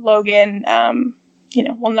 But Logan, you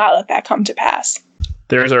know, will not let that come to pass.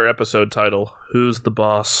 There's our episode title. Who's the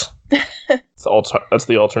boss? That's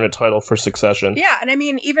the alternate title for Succession. Yeah, and I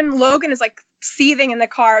mean, even Logan is like seething in the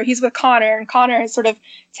car. He's with Connor, and Connor has sort of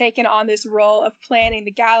taken on this role of planning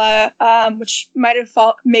the gala, which might have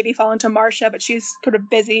maybe fallen to Marcia, but she's sort of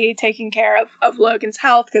busy taking care of Logan's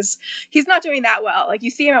health because he's not doing that well. Like, you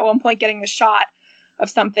see him at one point getting the shot of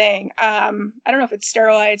something. I don't know if it's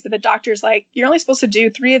steroids, but the doctor's like, you're only supposed to do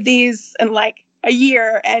 3 of these in like a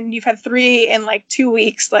year, and you've had 3 in like 2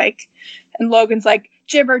 weeks. Like, and Logan's like,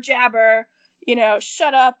 jibber jabber, you know,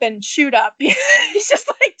 shut up and shoot up. He's just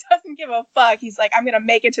like, doesn't give a fuck. He's like, I'm going to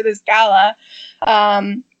make it to this gala.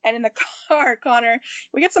 And in the car, Connor,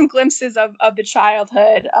 we get some glimpses of the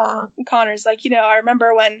childhood. Connor's like, you know, I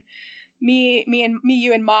remember when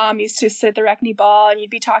you and Mom used to sit at the Reckney Ball, and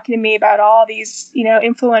you'd be talking to me about all these, you know,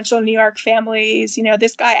 influential New York families. You know,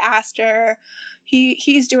 this guy Astor,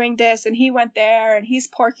 he's doing this, and he went there, and he's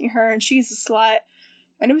porking her, and she's a slut.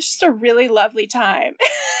 And it was just a really lovely time.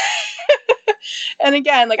 And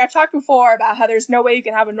again, like I've talked before about how there's no way you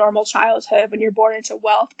can have a normal childhood when you're born into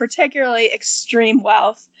wealth, particularly extreme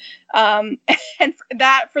wealth. And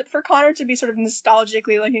for Connor to be sort of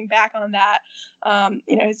nostalgically looking back on that,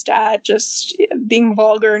 you know, his dad just being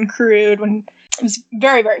vulgar and crude, when it was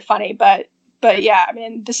very, very funny. But yeah, I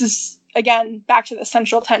mean, this is, again, back to the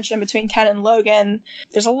central tension between Ken and Logan.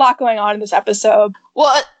 There's a lot going on in this episode.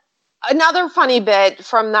 Well, another funny bit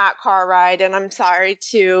from that car ride, and I'm sorry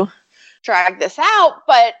to drag this out,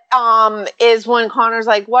 but is when Connor's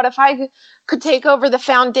like, what if I could take over the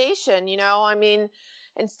foundation? You know, I mean,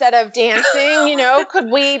 instead of dancing, you know,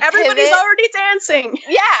 could we Everybody's pivot? already dancing.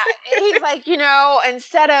 Yeah. He's like, you know,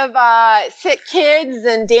 instead of sick kids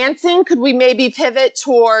and dancing, could we maybe pivot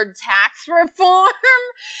toward tax reform?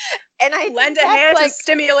 And I lend a hand to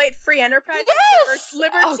stimulate free enterprise. Yes!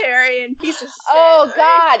 Libertarian piece of shit. Oh, right?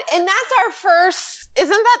 God. And that's our first, isn't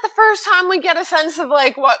that the first time we get a sense of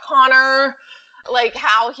like what Connor, like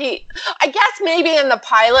how he, I guess maybe in the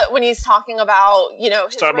pilot when he's talking about, you know,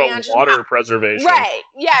 his talking ranch about water preservation. Right.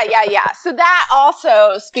 Yeah. So that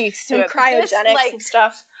also speaks to and it. Cryogenics and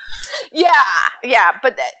stuff. Yeah.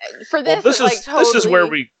 But for this, this like totally.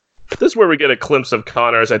 This is where we get a glimpse of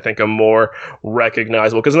Connor as I think a more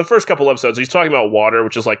recognizable, because in the first couple episodes he's talking about water,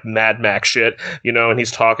 which is like Mad Max shit, you know, and he's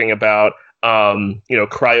talking about you know,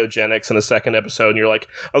 cryogenics in the second episode, and you're like,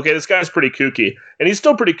 okay, this guy's pretty kooky, and he's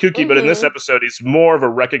still pretty kooky, but in this episode he's more of a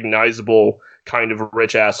recognizable kind of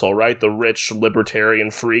rich asshole, right? The rich libertarian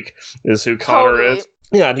freak is who Connor is.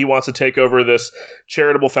 Yeah, and he wants to take over this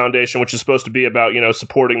charitable foundation, which is supposed to be about, you know,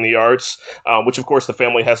 supporting the arts, which, of course, the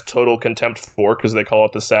family has total contempt for because they call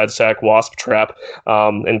it the sad sack wasp trap.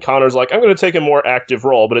 And Connor's like, I'm going to take a more active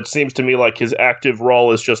role, but it seems to me like his active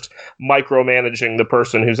role is just micromanaging the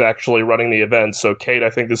person who's actually running the event. So, Kate, I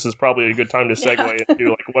think this is probably a good time to segue into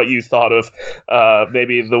like what you thought of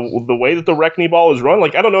maybe the way that the Reckney Ball is run.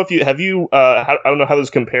 Like, I don't know if I don't know how this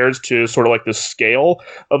compares to sort of like the scale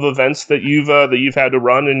of events that you've had to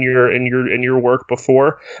run in your work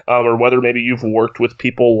before, or whether maybe you've worked with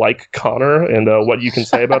people like Connor, and what you can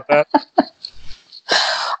say about that.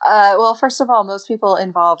 Well, first of all, most people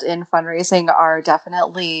involved in fundraising are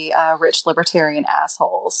definitely rich libertarian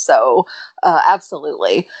assholes. So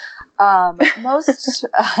absolutely. Most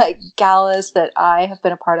galas that I have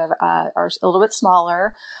been a part of are a little bit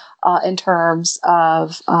smaller in terms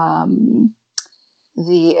of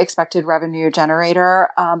the expected revenue generator.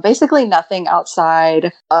 Basically nothing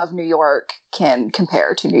outside of New York can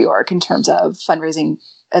compare to New York in terms of fundraising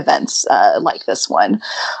events like this one.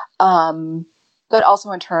 But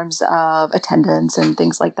also in terms of attendance and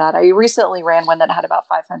things like that. I recently ran one that had about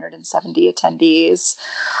 570 attendees,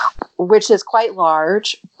 which is quite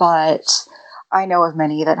large, but I know of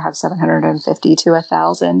many that have 750 to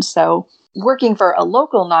 1,000. So working for a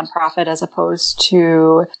local nonprofit as opposed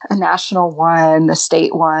to a national one, a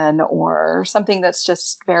state one, or something that's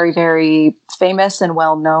just very, very famous and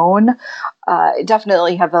well known,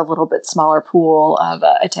 definitely have a little bit smaller pool of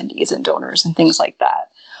attendees and donors and things like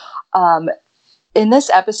that. In this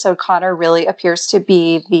episode, Connor really appears to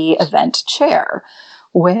be the event chair,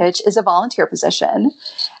 which is a volunteer position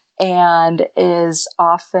and is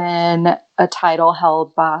often a title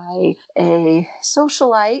held by a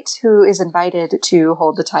socialite who is invited to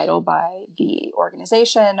hold the title by the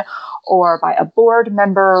organization or by a board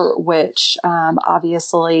member, which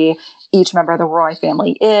obviously each member of the Roy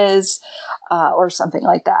family is, or something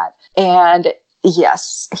like that. And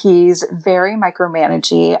yes, he's very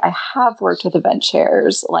micromanaging. I have worked with event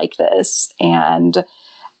chairs like this, and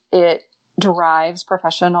it drives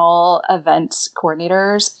professional event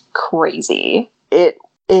coordinators crazy. It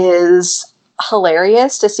is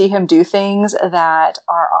hilarious to see him do things that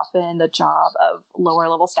are often the job of lower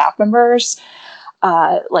level staff members,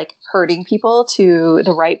 like herding people to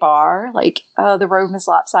the right bar, like, oh, the room is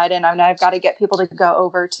lopsided, and I've got to get people to go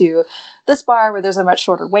over to this bar where there's a much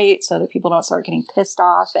shorter wait so that people don't start getting pissed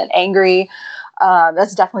off and angry.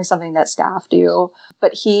 That's definitely something that staff do,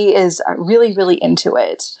 but he is really, really into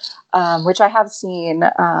it, which I have seen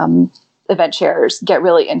event chairs get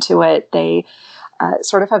really into it. They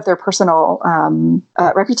sort of have their personal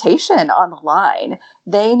reputation on the line.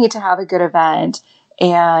 They need to have a good event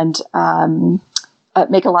and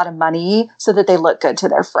make a lot of money so that they look good to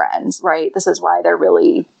their friends, right? This is why they're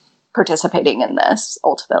really participating in this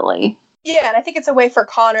ultimately. Yeah, and I think it's a way for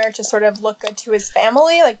Connor to sort of look good to his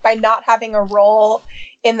family, like by not having a role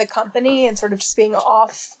in the company and sort of just being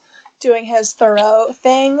off doing his Thoreau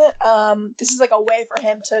thing. This is like a way for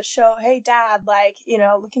him to show, hey, Dad, like, you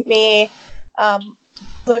know, look at me.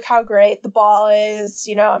 Look how great the ball is.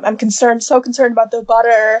 You know, I'm so concerned about the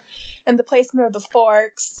butter and the placement of the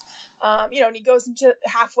forks. You know, and he goes into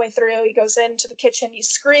halfway through, he goes into the kitchen, he's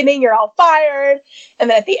screaming, you're all fired. And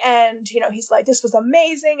then at the end, you know, he's like, this was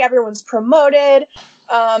amazing. Everyone's promoted.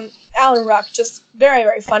 Alan Ruck, just very,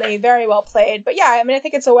 very funny, very well played. But yeah, I mean, I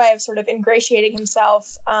think it's a way of sort of ingratiating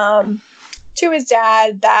himself to his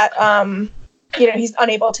dad that, you know, he's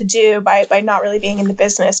unable to do by not really being in the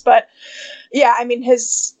business. But yeah, I mean,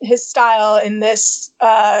 his style in this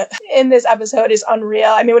episode is unreal.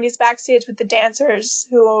 I mean, when he's backstage with the dancers,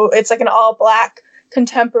 who it's like an all black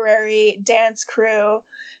contemporary dance crew,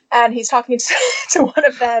 and he's talking to one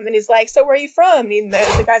of them, and he's like, "So where are you from?" And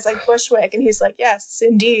the guy's like, "Bushwick," and he's like, "Yes,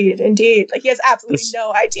 indeed." Like he has absolutely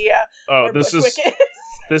no idea where Bushwick is.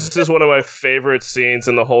 This is one of my favorite scenes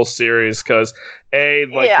in the whole series because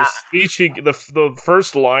the speech the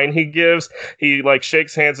first line he gives, he like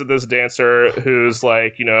shakes hands with this dancer who's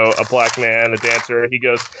like, you know, a black man, a dancer. He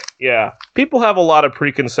goes, "Yeah, people have a lot of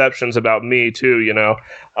preconceptions about me too, you know."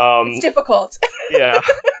 It's difficult. Yeah.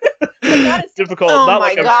 It's difficult. Oh Not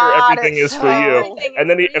like I'm God, sure everything is for you. And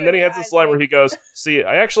then he has this line where he goes, "See,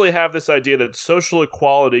 I actually have this idea that social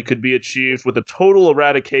equality could be achieved with a total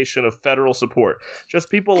eradication of federal support. Just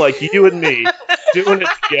people like you and me doing it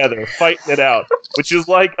together, fighting it out." Which is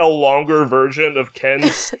like a longer version of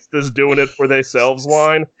Ken's "this doing it for theyselves"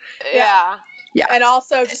 line. Yeah. Yeah, and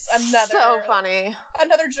also just another So funny.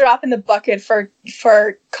 Another drop in the bucket for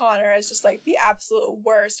Connor as just like the absolute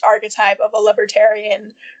worst archetype of a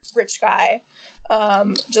libertarian rich guy.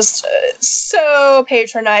 Just so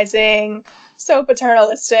patronizing, so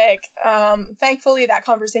paternalistic. Thankfully, that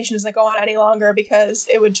conversation doesn't go on any longer because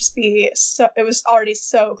it would just be it was already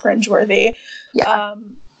so cringeworthy. Yeah.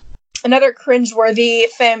 Another cringeworthy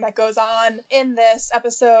thing that goes on in this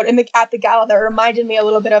episode at the gala that reminded me a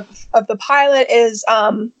little bit of the pilot is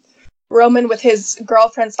Roman with his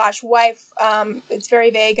girlfriend / wife. It's very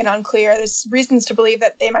vague and unclear. There's reasons to believe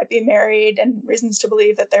that they might be married and reasons to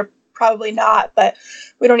believe that they're probably not, but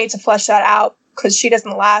we don't need to flesh that out because she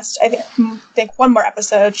doesn't last. I think one more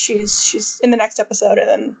episode. She's in the next episode, and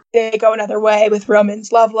then they go another way with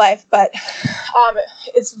Roman's love life. But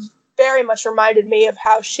it's very much reminded me of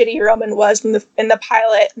how shitty Roman was in the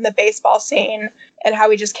pilot, in the baseball scene, and how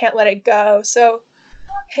he just can't let it go. So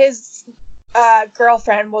his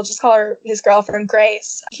girlfriend, we'll just call her his girlfriend,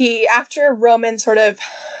 Grace. After Roman sort of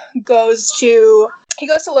goes to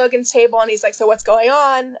Logan's table and he's like, "So what's going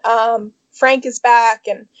on?" Frank is back,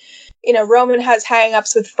 and you know, Roman has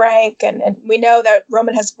hang-ups with Frank, and we know that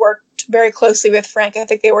Roman has worked very closely with Frank. I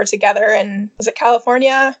think they were together in, was it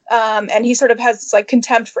California? And he sort of has this like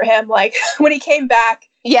contempt for him. Like when he came back,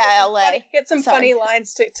 LA. He had some funny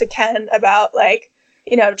lines to Ken about like,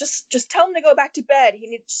 you know, just tell him to go back to bed. He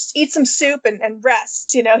needs to eat some soup and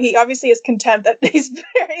rest. You know, he obviously has contempt that he's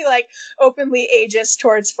very like openly ageist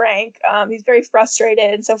towards Frank. He's very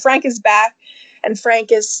frustrated. And so Frank is back, and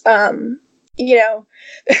Frank is, you know,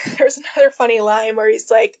 there's another funny line where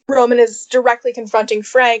he's like, Roman is directly confronting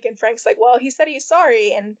Frank, and Frank's like, "Well, he said he's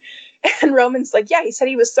sorry." And Roman's like, "Yeah, he said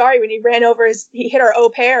he was sorry when he ran over he hit our au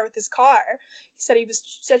pair with his car. He said it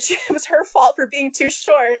was her fault for being too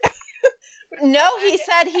short." No, he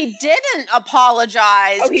said he didn't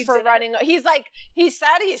apologize for running. He's like, he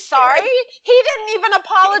said he's sorry. He didn't even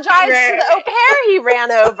apologize to the au pair he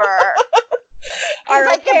ran over. He's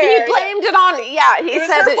like, he blamed it on. Yeah, he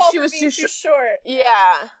said that she was too short.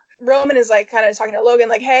 Yeah. Roman is like kind of talking to Logan,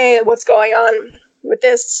 like, "Hey, what's going on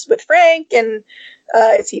with Frank? And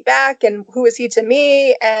is he back? And who is he to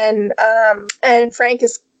me?" And Frank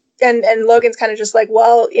is, and Logan's kind of just like,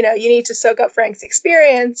 "Well, you know, you need to soak up Frank's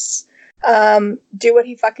experience. Do what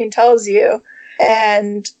he fucking tells you."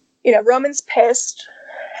 And, you know, Roman's pissed.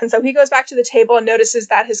 And so he goes back to the table and notices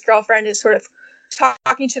that his girlfriend is sort of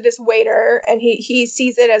talking to this waiter, and he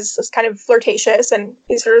sees it as kind of flirtatious, and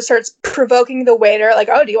he sort of starts provoking the waiter, like,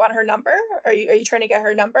 "Oh, do you want her number? Are you trying to get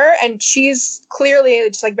her number?" And she's clearly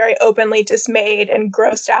just like very openly dismayed and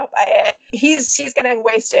grossed out by it. He's getting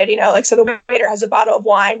wasted, like, so the waiter has a bottle of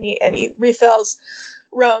wine, and he refills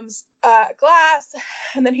Rome's glass,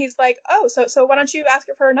 and then he's like, "Oh, so why don't you ask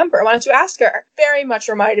her for her number? Why don't you ask her?" Very much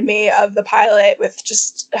reminded me of the pilot, with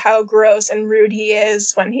just how gross and rude he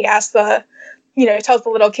is when he asks he tells the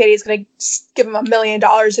little kid he's going to give him $1 million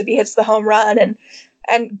if he hits the home run,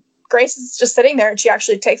 and Grace is just sitting there, and she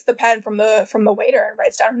actually takes the pen from the waiter and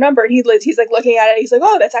writes down her number, and he's like looking at it, he's like,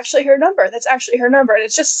 "Oh, that's actually her number. That's actually her number." And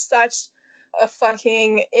it's just such a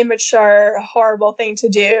fucking immature, horrible thing to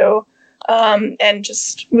do. And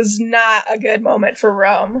just was not a good moment for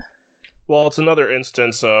Rome. Well, it's another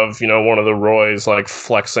instance of, one of the Roys like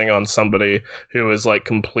flexing on somebody who is like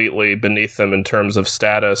completely beneath them in terms of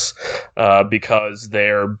status, because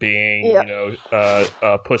they're being,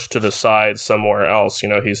 pushed to the side somewhere else.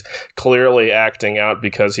 He's clearly acting out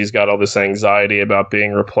because he's got all this anxiety about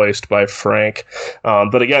being replaced by Frank.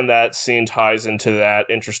 But again, that scene ties into that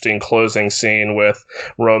interesting closing scene with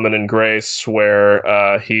Roman and Grace,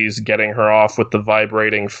 where he's getting her off with the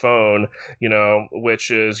vibrating phone, which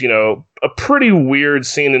is, a pretty weird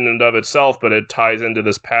scene in and of itself, but it ties into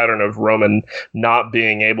this pattern of Roman not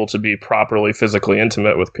being able to be properly physically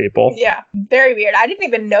intimate with people. Yeah, very weird. I didn't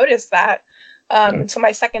even notice that. So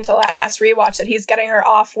my second to last rewatch, that he's getting her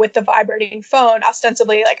off with the vibrating phone,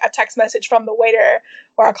 ostensibly like a text message from the waiter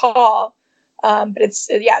or a call. But it's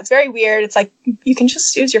very weird. It's like, you can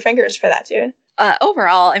just use your fingers for that, dude.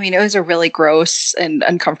 Overall, I mean, it was a really gross and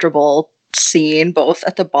uncomfortable scene, both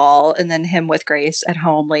at the ball and then him with Grace at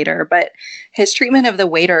home later. But his treatment of the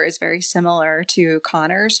waiter is very similar to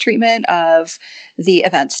Connor's treatment of the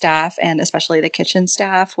event staff, and especially the kitchen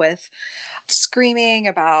staff, with screaming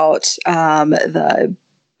about the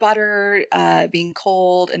butter being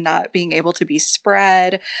cold and not being able to be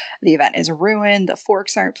spread. The event is ruined. The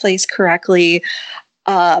forks aren't placed correctly.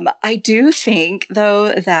 I do think,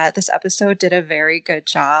 though, that this episode did a very good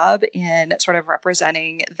job in sort of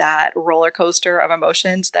representing that roller coaster of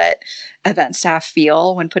emotions that event staff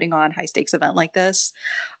feel when putting on a high stakes event like this.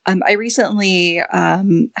 I recently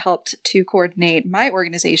helped to coordinate my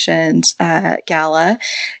organization's gala,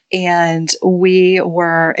 and we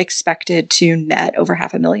were expected to net over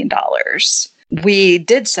 $500,000. We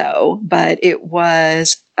did so, but it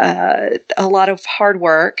was a lot of hard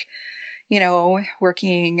work.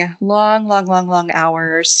 Working long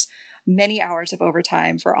hours, many hours of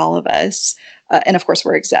overtime for all of us. And of course,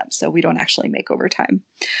 we're exempt, so we don't actually make overtime.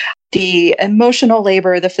 The emotional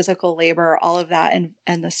labor, the physical labor, all of that,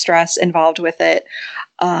 and the stress involved with it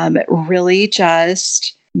really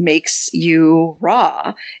just makes you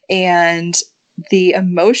raw. And the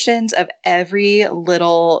emotions of every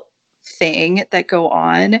little thing that go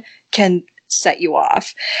on can set you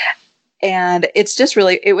off. And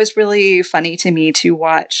it was really funny to me to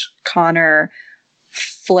watch Connor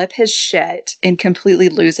flip his shit and completely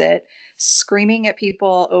lose it, screaming at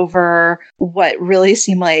people over what really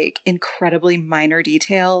seemed like incredibly minor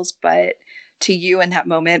details, but to you in that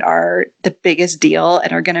moment are the biggest deal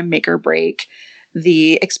and are going to make or break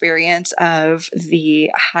the experience of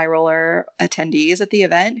the high roller attendees at the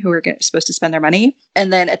event who are supposed to spend their money.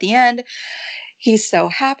 And then at the end, he's so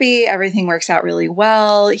happy. Everything works out really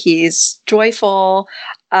well. He's joyful.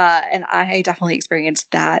 And I definitely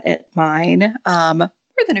experienced that at mine. More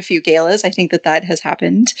than a few galas. I think that has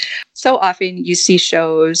happened. So often you see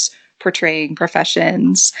shows portraying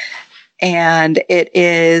professions, and it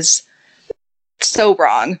is so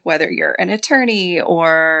wrong, whether you're an attorney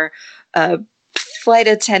or a flight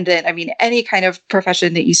attendant. I mean, any kind of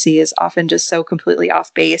profession that you see is often just so completely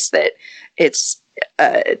off base that it's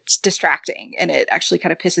distracting, and it actually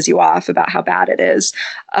kind of pisses you off about how bad it is.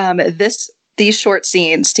 These short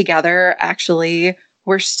scenes together actually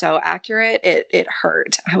were so accurate. It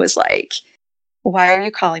hurt. I was like, why are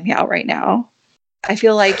you calling me out right now? I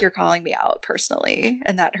feel like you're calling me out personally,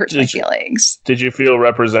 and that hurts my feelings. Did you feel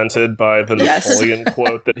represented by the Napoleon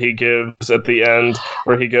quote that he gives at the end,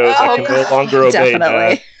 where he goes, "I can no longer obey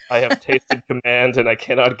Dad. I have tasted command, and I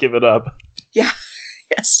cannot give it up." Yeah.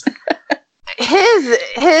 Yes.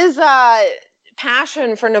 His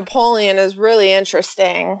passion for Napoleon is really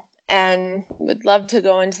interesting, and would love to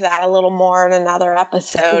go into that a little more in another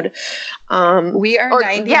episode. We are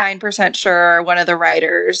 99% sure one of the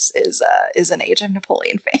writers is an Age of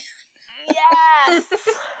Napoleon fan. Yes,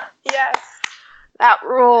 yes, that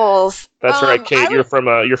rules. That's right, Kate. You're from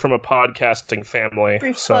a podcasting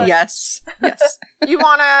family. So Yes. You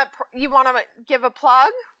wanna give a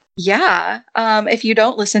plug? Yeah. If you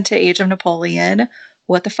don't listen to Age of Napoleon,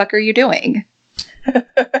 what the fuck are you doing?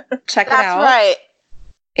 Check it out. That's right.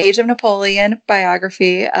 Age of Napoleon,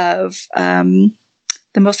 biography of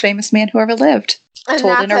the most famous man who ever lived. And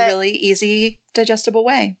told in a really easy, digestible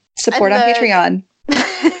way. Support on Patreon.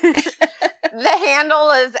 The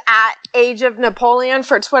handle is at Age of Napoleon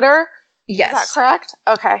for Twitter. Yes. Is that correct?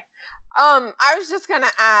 Okay. I was just going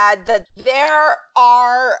to add that there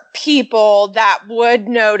are people that would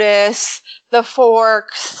notice the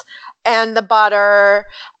forks and the butter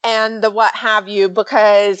and the what have you,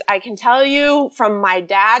 because I can tell you from my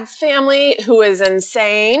dad's family, who is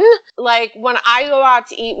insane, like when I go out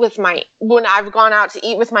to eat with when I've gone out to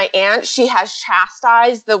eat with my aunt, she has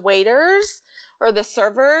chastised the waiters or the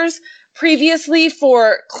servers previously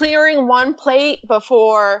for clearing one plate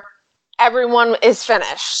before everyone is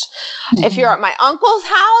finished. Mm-hmm. If you're at my uncle's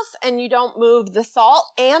house and you don't move the salt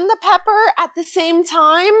and the pepper at the same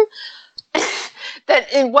time,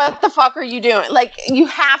 what the fuck are you doing? Like, you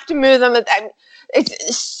have to move them.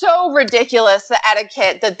 It's so ridiculous, the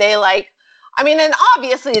etiquette that they like. I mean, and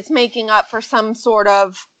obviously it's making up for some sort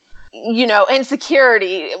of,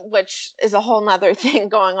 insecurity, which is a whole nother thing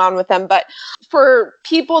going on with them. But for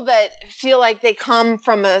people that feel like they come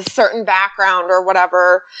from a certain background or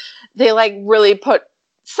whatever, they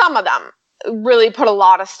some of them really put a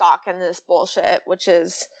lot of stock in this bullshit, which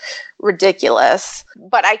is ridiculous.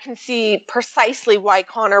 But I can see precisely why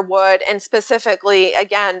Connor would, and specifically,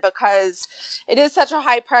 again, because it is such a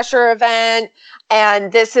high pressure event.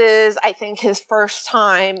 And this is, I think, his first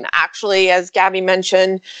time actually, as Gabby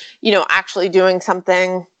mentioned, actually doing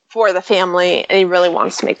something for the family. And he really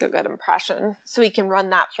wants to make a good impression so he can run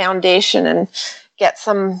that foundation and get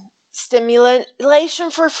some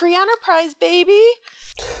stimulation for free enterprise, baby.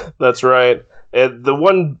 That's right.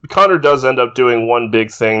 Connor does end up doing one big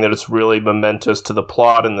thing that is really momentous to the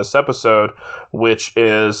plot in this episode, which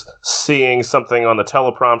is seeing something on the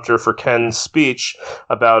teleprompter for Ken's speech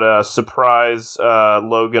about a surprise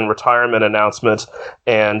Logan retirement announcement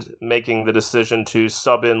and making the decision to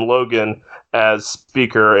sub in Logan as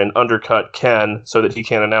speaker and undercut Ken so that he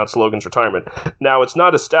can announce Logan's retirement. Now, it's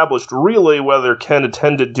not established really whether Ken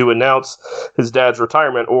intended to announce his dad's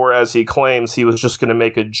retirement or, as he claims, he was just going to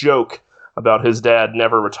make a joke about his dad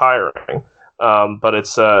never retiring. But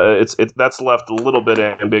that's left a little bit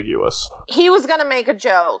ambiguous. He was going to make a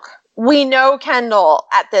joke. We know Kendall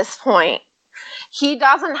at this point. He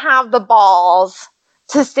doesn't have the balls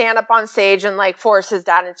to stand up on stage and force his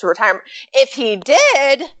dad into retirement. If he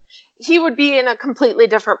did, he would be in a completely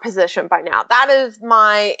different position by now. That is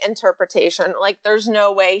my interpretation. There's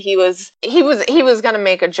no way he was going to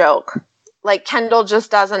make a joke. Kendall just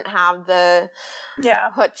doesn't have the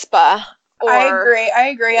chutzpah. I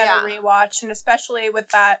agree on a rewatch, and especially with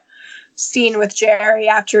that scene with Jerry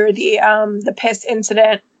after the piss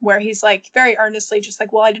incident, where he's very earnestly just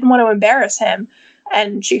well, I didn't want to embarrass him,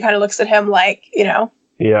 and she kind of looks at him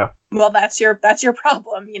well, that's your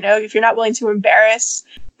problem, if you're not willing to embarrass,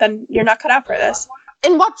 then you're not cut out for this.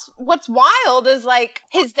 And what's wild is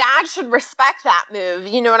his dad should respect that move.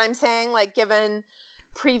 You know what I'm saying? Given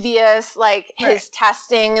previous his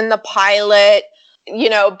testing in the pilot.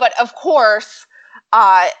 But of course,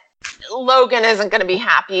 Logan isn't going to be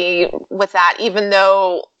happy with that, even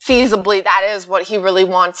though feasibly that is what he really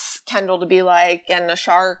wants Kendall to be like, and a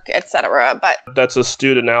shark, etc. But that's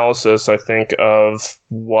astute analysis, I think, of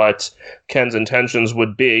what Ken's intentions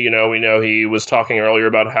would be. We know he was talking earlier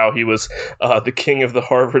about how he was the king of the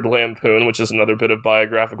Harvard Lampoon, which is another bit of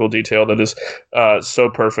biographical detail that is so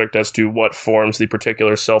perfect as to what forms the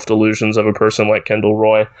particular self-delusions of a person like Kendall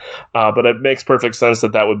Roy. But it makes perfect sense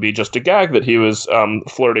that would be just a gag that he was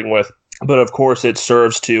flirting with. But of course, it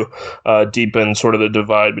serves to deepen sort of the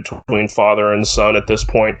divide between father and son at this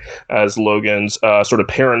point, as Logan's sort of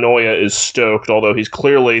paranoia is stoked, although he's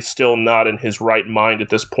clearly still not in his right mind at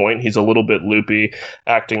this point. He's a little bit loopy,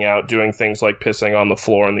 acting out, doing things like pissing on the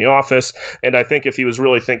floor in the office. And I think if he was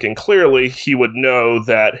really thinking clearly, he would know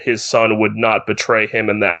that his son would not betray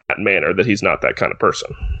him in that manner, that he's not that kind of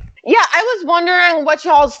person. Yeah, I was wondering what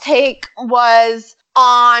y'all's take was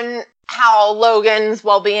on how Logan's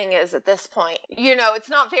well-being is at this point. It's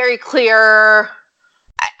not very clear.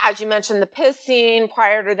 As you mentioned, the piss scene.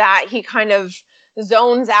 Prior to that, he kind of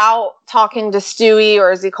zones out talking to Stewie,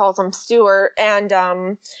 or as he calls him, Stuart, and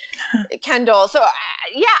Kendall. So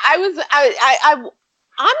I'm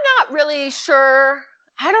not really sure.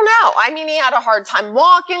 I don't know. I mean, he had a hard time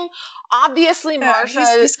walking. Obviously,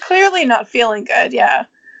 Marsha. He's clearly not feeling good. Yeah.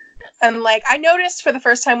 And I noticed for the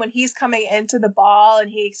first time when he's coming into the ball and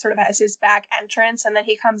he sort of has his back entrance, and then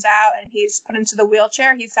he comes out and he's put into the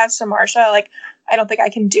wheelchair, he says to Marsha, I don't think I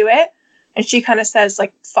can do it. And she kind of says,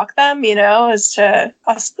 like, fuck them, as to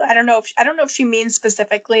us. I don't know if she means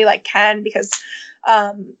specifically like Ken, because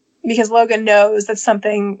Logan knows that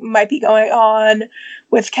something might be going on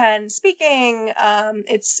with Ken speaking.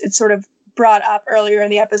 It's sort of brought up earlier in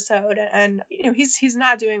the episode, and he's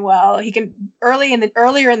not doing well. He can earlier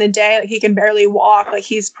in the day, like, he can barely walk. Like,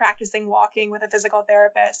 he's practicing walking with a physical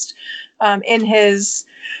therapist in his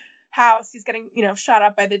house. He's getting shot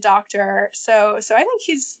up by the doctor. So I think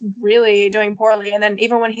he's really doing poorly. And then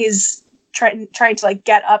even when he's trying to like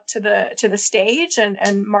get up to the stage, and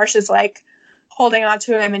Marsha's like holding on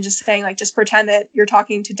to him and just saying, like, just pretend that you're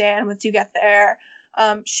talking to Dan once you get there.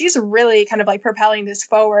 She's really kind of like propelling this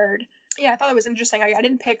forward. Yeah, I thought it was interesting. I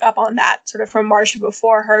didn't pick up on that sort of from Marsha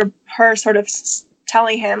before, her sort of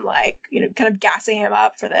telling him, like, kind of gassing him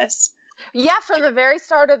up for this. Yeah, from the very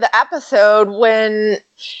start of the episode, when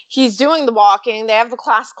he's doing the walking, they have the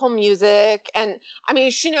classical music, and I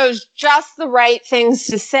mean, she knows just the right things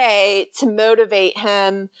to say to motivate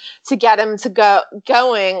him, to get him to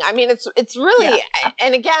going. I mean, it's really,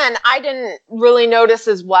 and again, I didn't really notice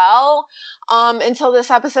as well until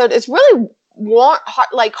this episode. It's really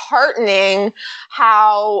heartening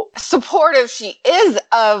how supportive she is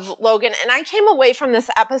of Logan. And I came away from this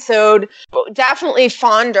episode definitely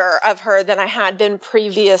fonder of her than I had been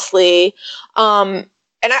previously. And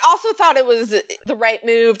I also thought it was the right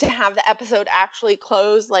move to have the episode actually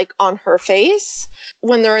close like on her face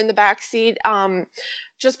when they're in the backseat,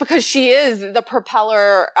 just because she is the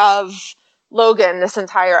propeller of Logan this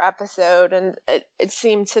entire episode, and it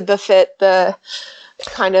seemed to befit the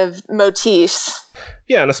kind of motifs.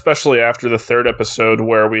 Yeah, and especially after the third episode,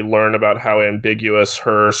 where we learn about how ambiguous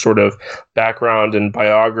her sort of background and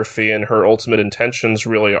biography and her ultimate intentions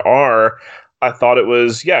really are, I thought it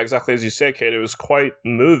was, exactly as you say, Kate, it was quite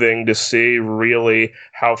moving to see really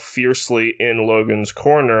how fiercely in Logan's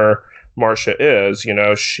corner Marsha is.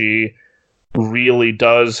 She really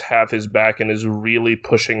does have his back and is really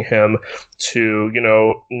pushing him to,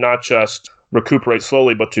 not just recuperate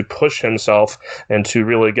slowly, but to push himself and to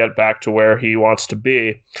really get back to where he wants to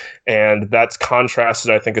be. And that's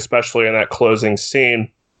contrasted, I think, especially in that closing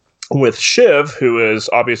scene with Shiv, who is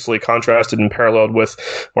obviously contrasted and paralleled with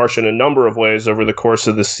Marsha in a number of ways over the course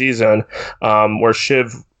of the season, where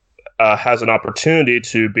Shiv has an opportunity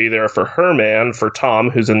to be there for her man, for Tom,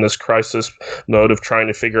 who's in this crisis mode of trying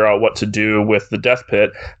to figure out what to do with the death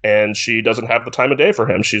pit, and she doesn't have the time of day for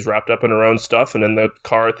him. She's wrapped up in her own stuff, and in the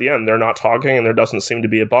car at the end, they're not talking, and there doesn't seem to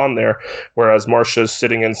be a bond there, whereas Marsha's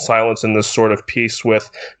sitting in silence in this sort of peace with,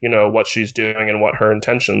 what she's doing and what her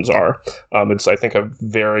intentions are. It's, I think, a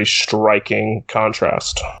very striking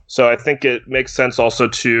contrast. So I think it makes sense also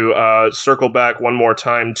to circle back one more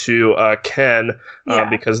time to Ken,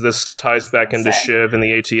 because this ties back into Shiv and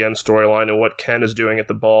the ATM storyline and what Ken is doing at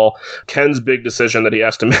the ball. Ken's big decision that he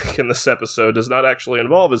has to make in this episode does not actually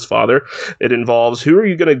involve his father. It involves, who are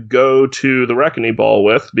you going to go to the Reckoning Ball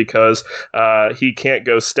with, because he can't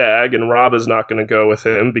go stag, and Rob is not going to go with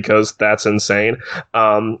him because that's insane.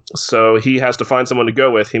 So he has to find someone to go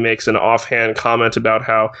with. He makes an offhand comment about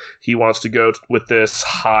how he wants to go with this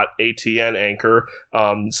hot ATN anchor,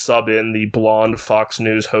 sub in the blonde Fox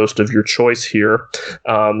News host of your choice here.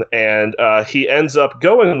 And he ends up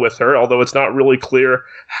going with her, although it's not really clear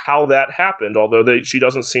how that happened, although she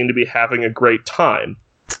doesn't seem to be having a great time.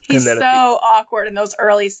 He's so awkward in those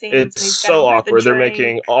early scenes. It's so awkward. They're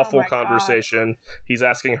making awful conversation. God. He's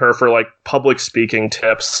asking her for like public speaking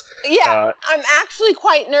tips. Yeah, I'm actually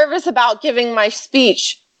quite nervous about giving my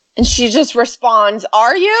speech. And she just responds,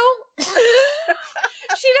 "Are you?"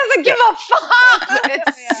 She doesn't give a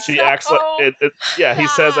fuck. She acts like he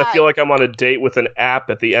says, "I feel like I'm on a date with an app"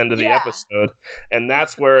 at the end of the episode. And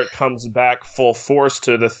that's where it comes back full force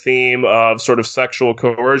to the theme of sort of sexual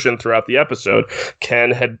coercion throughout the episode.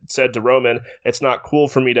 Ken had said to Roman, "It's not cool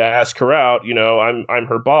for me to ask her out. I'm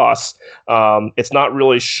her boss." It's not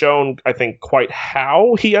really shown, I think, quite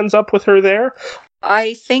how he ends up with her there.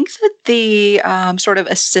 I think that the sort of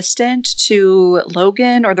assistant to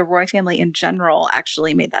Logan, or the Roy family in general,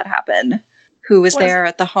 actually made that happen. Who was there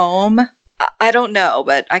at the home? I don't know,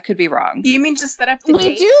 but I could be wrong. You mean to set up the date?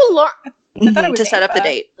 We do learn to set up the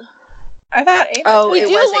date. I thought Ava. Oh, we do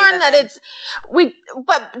learn that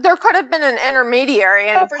but there could have been an intermediary,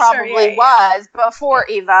 and it probably was before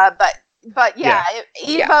Eva, but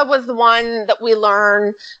Eva was the one that we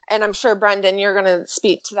learn, and I'm sure, Brendan, you're going to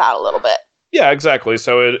speak to that a little bit. Yeah, exactly.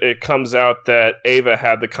 So it comes out that Ava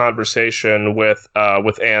had the conversation with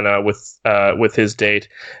Anna, with his date,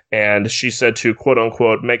 and she said to, quote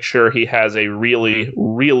unquote, make sure he has a really,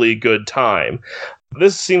 really good time.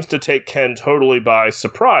 this seems to take Ken totally by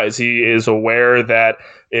surprise. He is aware that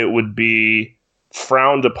it would be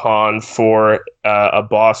frowned upon for a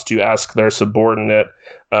boss to ask their subordinate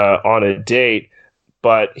on a date,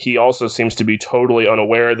 but he also seems to be totally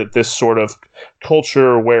unaware that this sort of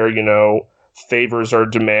culture where, favors are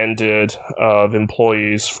demanded of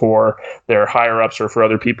employees for their higher-ups or for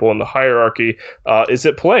other people in the hierarchy is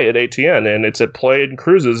at play at ATN, and it's at play in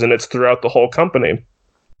Cruises, and it's throughout the whole company.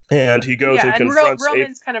 And he goes and confronts...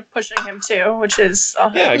 Roman's kind of pushing him too, which is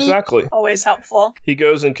exactly. always helpful. He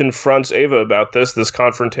goes and confronts Ava about this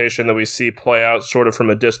confrontation that we see play out sort of from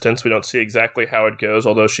a distance. We don't see exactly how it goes,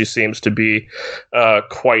 although she seems to be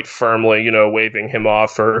quite firmly, waving him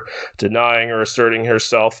off or denying or asserting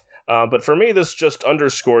herself. But for me, this just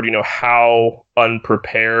underscored, how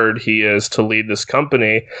unprepared he is to lead this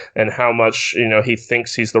company and how much, he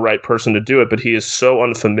thinks he's the right person to do it. But he is so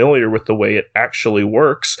unfamiliar with the way it actually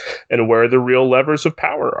works and where the real levers of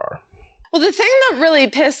power are. Well, the thing that really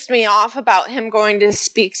pissed me off about him going to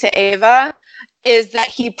speak to Ava is that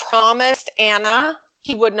he promised Anna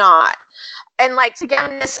he would not. And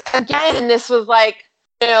this was like,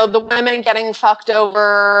 the women getting fucked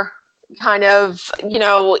over. Kind of,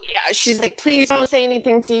 she's like, please don't say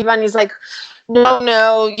anything to Eva. And he's like,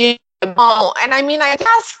 no, you won't. And I mean, I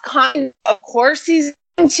guess of course he's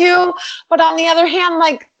going to, but on the other hand,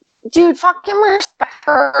 like, dude, fucking respect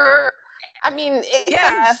her. I mean,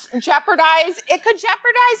 it could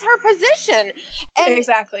jeopardize her position. And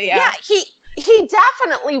exactly, yeah. He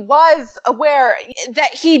definitely was aware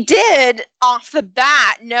that he did off the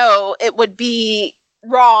bat know it would be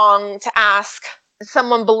wrong to ask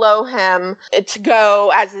someone below him to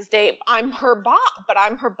go as his date. I'm her boss, but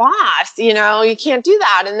I'm her boss. You can't do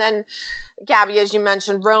that. And then Gabby, as you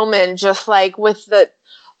mentioned, Roman just like with the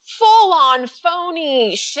full-on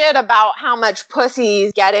phony shit about how much pussy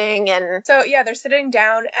he's getting. And so they're sitting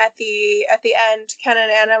down at the end, Ken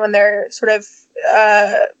and Anna, when they're sort of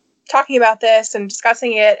talking about this and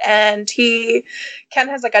discussing it, and Ken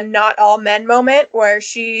has like a not all men moment where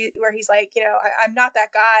he's like, I'm not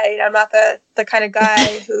that guy, I'm not the kind of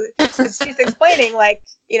guy who she's explaining like,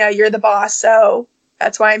 you're the boss, so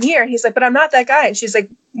that's why I'm here. And he's like, but I'm not that guy. And she's like,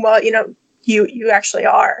 well, you actually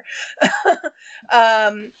are.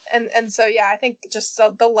 And so I think just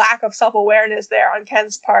the lack of self-awareness there on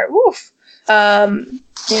Ken's part, woof.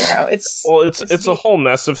 It's a whole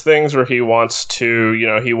mess of things where he wants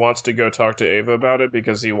to go talk to Ava about it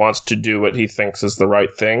because he wants to do what he thinks is the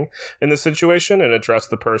right thing in the situation and address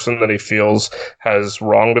the person that he feels has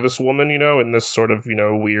wronged this woman, in this sort of,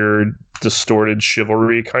 weird, distorted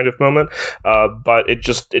chivalry kind of moment. But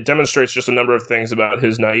it demonstrates just a number of things about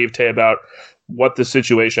his naivete about what the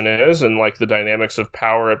situation is and like the dynamics of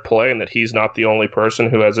power at play, and that he's not the only person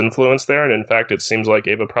who has influence there. And in fact, it seems like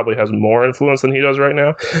Ava probably has more influence than he does right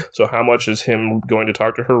now. So how much is him going to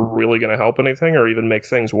talk to her really going to help anything or even make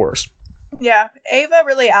things worse? Yeah, Ava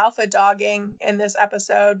really alpha dogging in this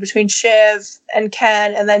episode between Shiv and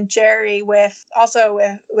Ken, and then Jerry with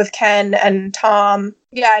Ken and Tom.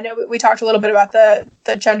 Yeah, I know we talked a little bit about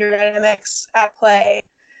the gender dynamics at play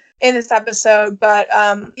in this episode, but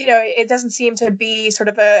it doesn't seem to be sort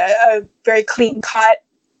of a very clean-cut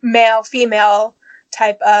male-female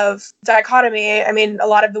type of dichotomy. I mean, a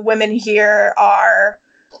lot of the women here are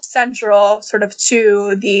central sort of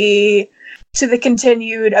to the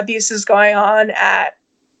continued abuses going on at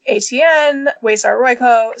ATN, Waystar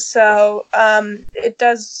Royco. So it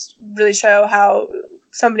does really show how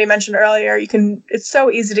somebody mentioned earlier, it's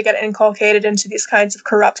so easy to get inculcated into these kinds of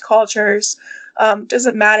corrupt cultures.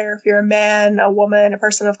 Doesn't matter if you're a man, a woman, a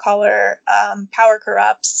person of color, power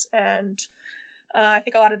corrupts. And I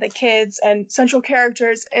think a lot of the kids and central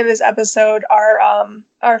characters in this episode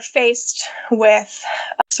are faced with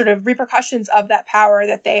sort of repercussions of that power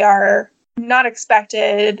that they are not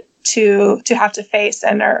expected to have to face,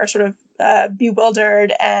 and are sort of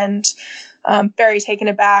bewildered and very taken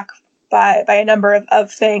aback by a number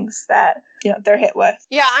of things that they're hit with.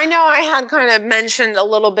 Yeah, I know I had kind of mentioned a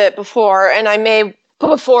little bit before, and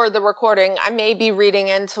before the recording, I may be reading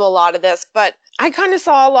into a lot of this, but I kind of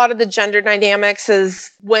saw a lot of the gender dynamics as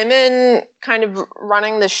women kind of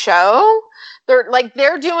running the show.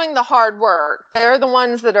 They're doing the hard work. They're the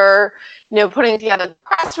ones that are, putting together the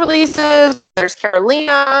press releases. There's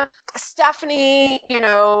Carolina, Stephanie,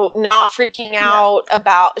 not freaking out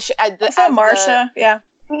about. Marsha, yeah.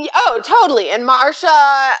 Oh, totally. And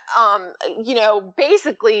Marsha,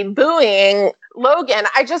 basically booing Logan.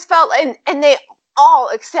 I just felt, and they all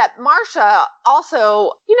except Marsha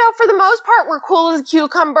also, for the most part, were cool as a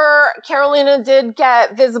cucumber. Carolina did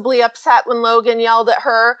get visibly upset when Logan yelled at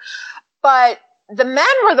her, but the men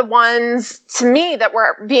were the ones, to me, that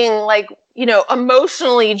were being like, you know,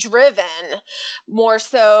 emotionally driven more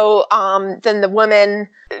so than the women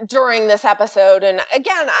during this episode. And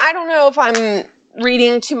again, I don't know if I'm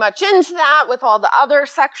reading too much into that with all the other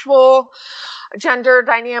sexual gender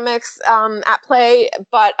dynamics at play.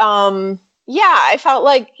 But yeah, I felt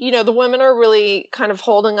like, you know, the women are really kind of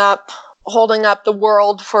holding up the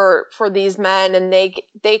world for these men, and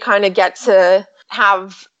they kind of get to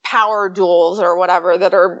have power duels or whatever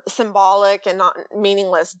that are symbolic and not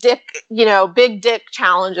meaningless, big dick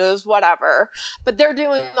challenges, whatever, but they're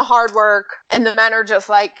doing the hard work and the men are just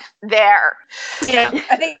like there. Yeah,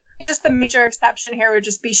 I think just the major exception here would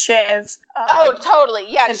just be Shiv. Oh,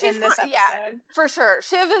 totally. Yeah, in this episode. Yeah, for sure.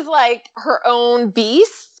 Shiv is like her own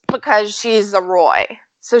beast because she's a Roy.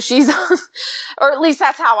 So she's, or at least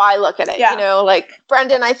that's how I look at it. Yeah. You know, like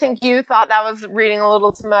Brendan, I think you thought that was reading a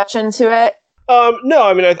little too much into it. No,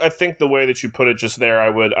 I mean, I think the way that you put it just there, I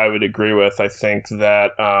would agree with. I think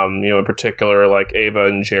that, in particular, like Ava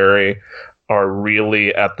and Jerry are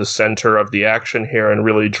really at the center of the action here and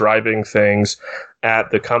really driving things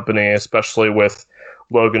at the company, especially with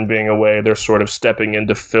Logan being away. They're sort of stepping in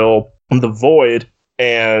to fill the void.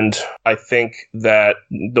 And I think that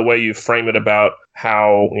the way you frame it about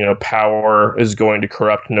how, power is going to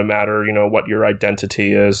corrupt no matter, what your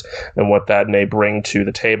identity is and what that may bring to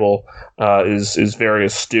the table is very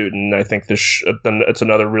astute. And I think it's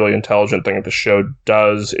another really intelligent thing that the show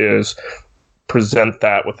does is present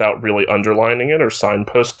that without really underlining it or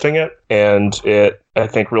signposting it. And it, I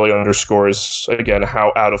think, really underscores, again,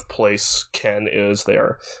 how out of place Ken is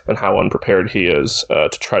there and how unprepared he is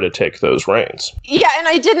to try to take those reins. Yeah, and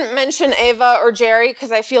I didn't mention Ava or Jerry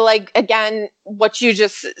because I feel like, again, what you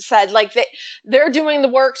just said, like they're doing the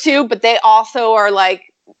work too, but they also are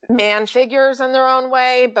like man figures in their own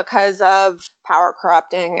way because of power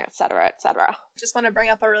corrupting, et cetera, et cetera. Just want to bring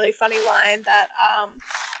up a really funny line that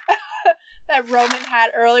that Roman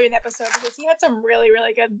had earlier in the episode, because he had some really,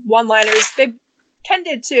 really good one-liners. Ken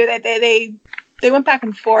did too. They went back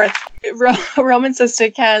and forth. Roman says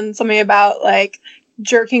to Ken something about like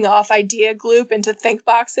jerking off idea gloop into think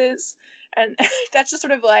boxes, and that just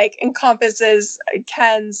sort of like encompasses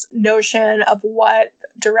Ken's notion of what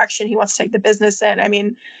direction he wants to take the business in. I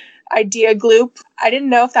mean, idea gloop. I didn't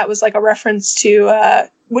know if that was like a reference to.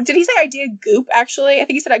 What did he say? Idea goop? Actually, I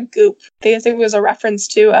think he said a goop. I think it was a reference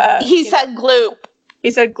to. He said gloop. He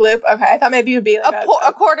said gloop. Okay, I thought maybe it would be like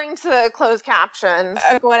according to the closed captions,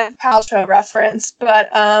 a Gwyneth Paltrow reference. But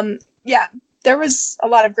yeah, there was a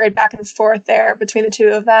lot of great back and forth there between the two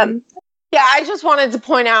of them. Yeah, I just wanted to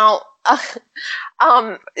point out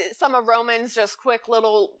some of Roman's just quick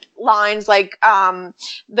little lines, like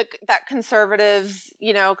that conservatives,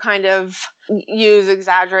 kind of use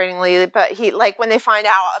exaggeratingly, but he, like, when they find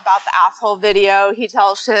out about the asshole video, he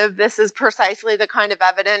tells Shiv this is precisely the kind of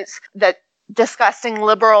evidence that disgusting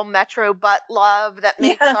liberal metro butt love that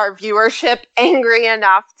makes our viewership angry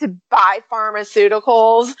enough to buy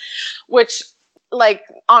pharmaceuticals, which, like,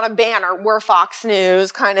 on a banner, we're Fox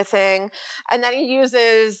News kind of thing. And then he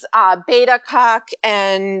uses beta cuck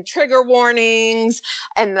and trigger warnings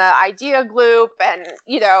and the idea gloop. And,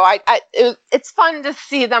 it's fun to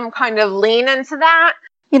see them kind of lean into that.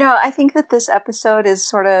 I think that this episode is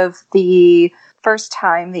sort of the first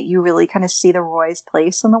time that you really kind of see the Roy's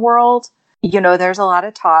place in the world. There's a lot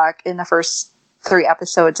of talk in the first 3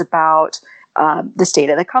 episodes about the state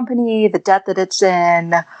of the company, the debt that it's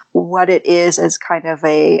in, what it is as kind of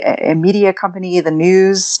a media company, the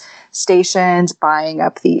news stations buying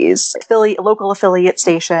up these local affiliate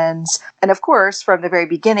stations. And of course, from the very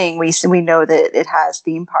beginning, we know that it has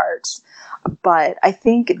theme parks. But I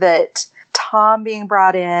think that Tom being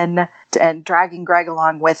brought in and dragging Greg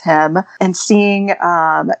along with him and seeing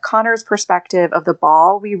Connor's perspective of the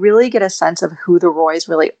ball, we really get a sense of who the Roys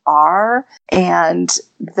really are and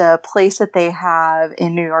the place that they have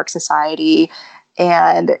in New York society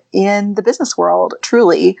and in the business world,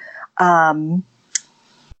 truly. And,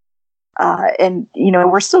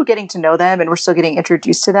 we're still getting to know them and we're still getting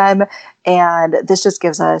introduced to them. And this just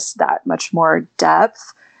gives us that much more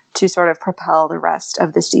depth to sort of propel the rest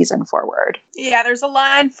of the season forward. Yeah, there's a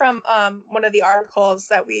line from one of the articles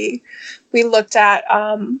that we looked at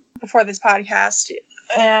before this podcast,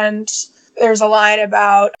 and there's a line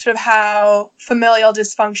about sort of how familial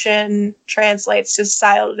dysfunction translates to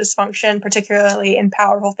societal dysfunction, particularly in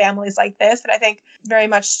powerful families like this. And I think very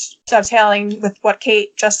much dovetailing with what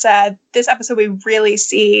Kate just said, this episode we really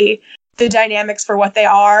see the dynamics for what they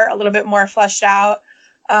are a little bit more fleshed out.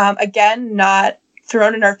 Again, not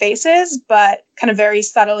thrown in our faces, but kind of very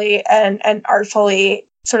subtly and artfully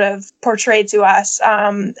sort of portrayed to us.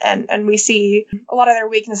 And we see a lot of their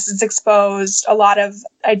weaknesses exposed, a lot of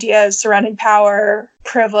ideas surrounding power,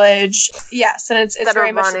 privilege. Yes, and it's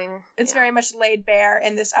very much very much laid bare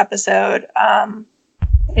in this episode.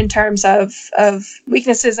 In terms of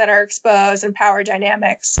weaknesses that are exposed and power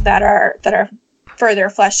dynamics that are further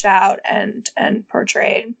fleshed out and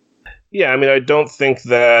portrayed. Yeah, I mean, I don't think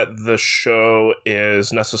that the show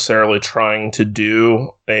is necessarily trying to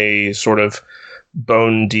do a sort of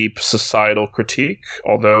bone deep societal critique,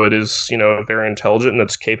 although it is, very intelligent and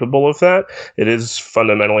it's capable of that. It is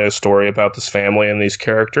fundamentally a story about this family and these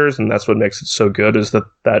characters, and that's what makes it so good, is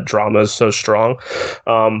that drama is so strong.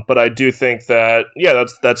 But I do think that,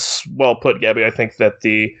 that's well put, Gabby. I think that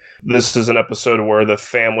this is an episode where the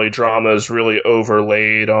family drama is really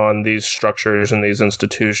overlaid on these structures and these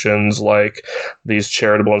institutions, like these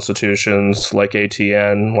charitable institutions, like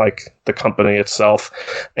ATN, like the company itself,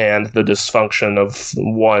 and the dysfunction of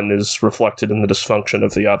one is reflected in the dysfunction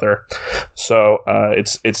of the other. So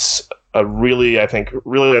it's a really, I think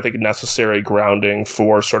necessary grounding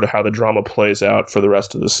for sort of how the drama plays out for the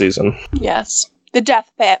rest of the season. Yes, the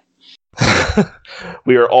death pit.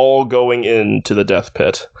 We are all going into the death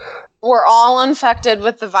pit. We're all infected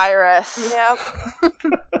with the virus. Yep.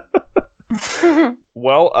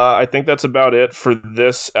 Well, I think that's about it for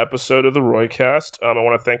this episode of the Roycast. I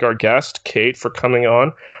want to thank our guest, Kate, for coming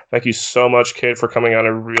on. Thank you so much, Kate, for coming on. I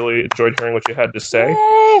really enjoyed hearing what you had to say.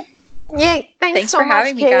 Yay! Thanks so for much,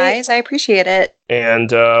 having me, Kate. guys. I appreciate it.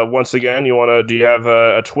 And once again, do you have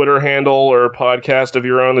a Twitter handle or a podcast of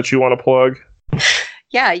your own that you want to plug?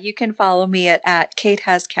 Yeah, you can follow me at Kate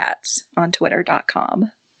Has Cats on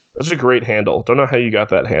Twitter.com. That's a great handle. Don't know how you got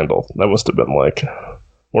that handle. That must have been like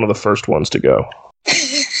one of the first ones to go.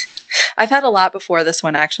 I've had a lot before this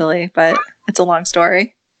one, actually, but it's a long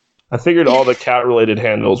story. I figured all the cat-related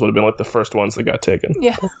handles would have been like the first ones that got taken.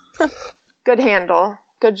 Yeah. Good handle.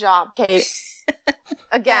 Good job, Kate.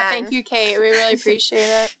 Again. Yeah, thank you, Kate. We really appreciate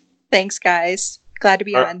it. Thanks, guys. Glad to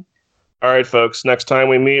be on. All right, folks. Next time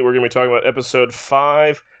we meet, we're going to be talking about episode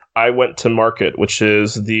 5, I Went to Market, which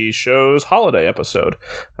is the show's holiday episode.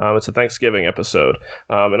 It's a Thanksgiving episode.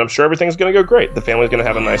 And I'm sure everything's going to go great. The family's going to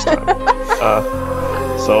have a nice time.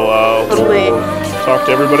 We'll talk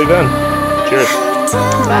to everybody then. Cheers.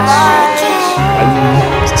 Bye.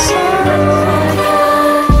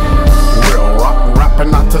 Real rock,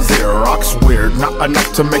 rapping out to Xerox. Weird, not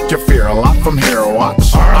enough to make you fear. A lot from here,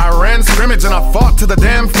 watch. I ran scrimmage and I fought to the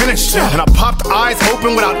damn finish. And I popped eyes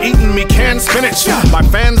open without eating me canned spinach. My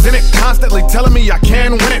fans in it constantly telling me I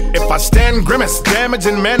can win it. If I stand grimace,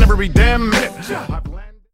 damaging man every damn minute.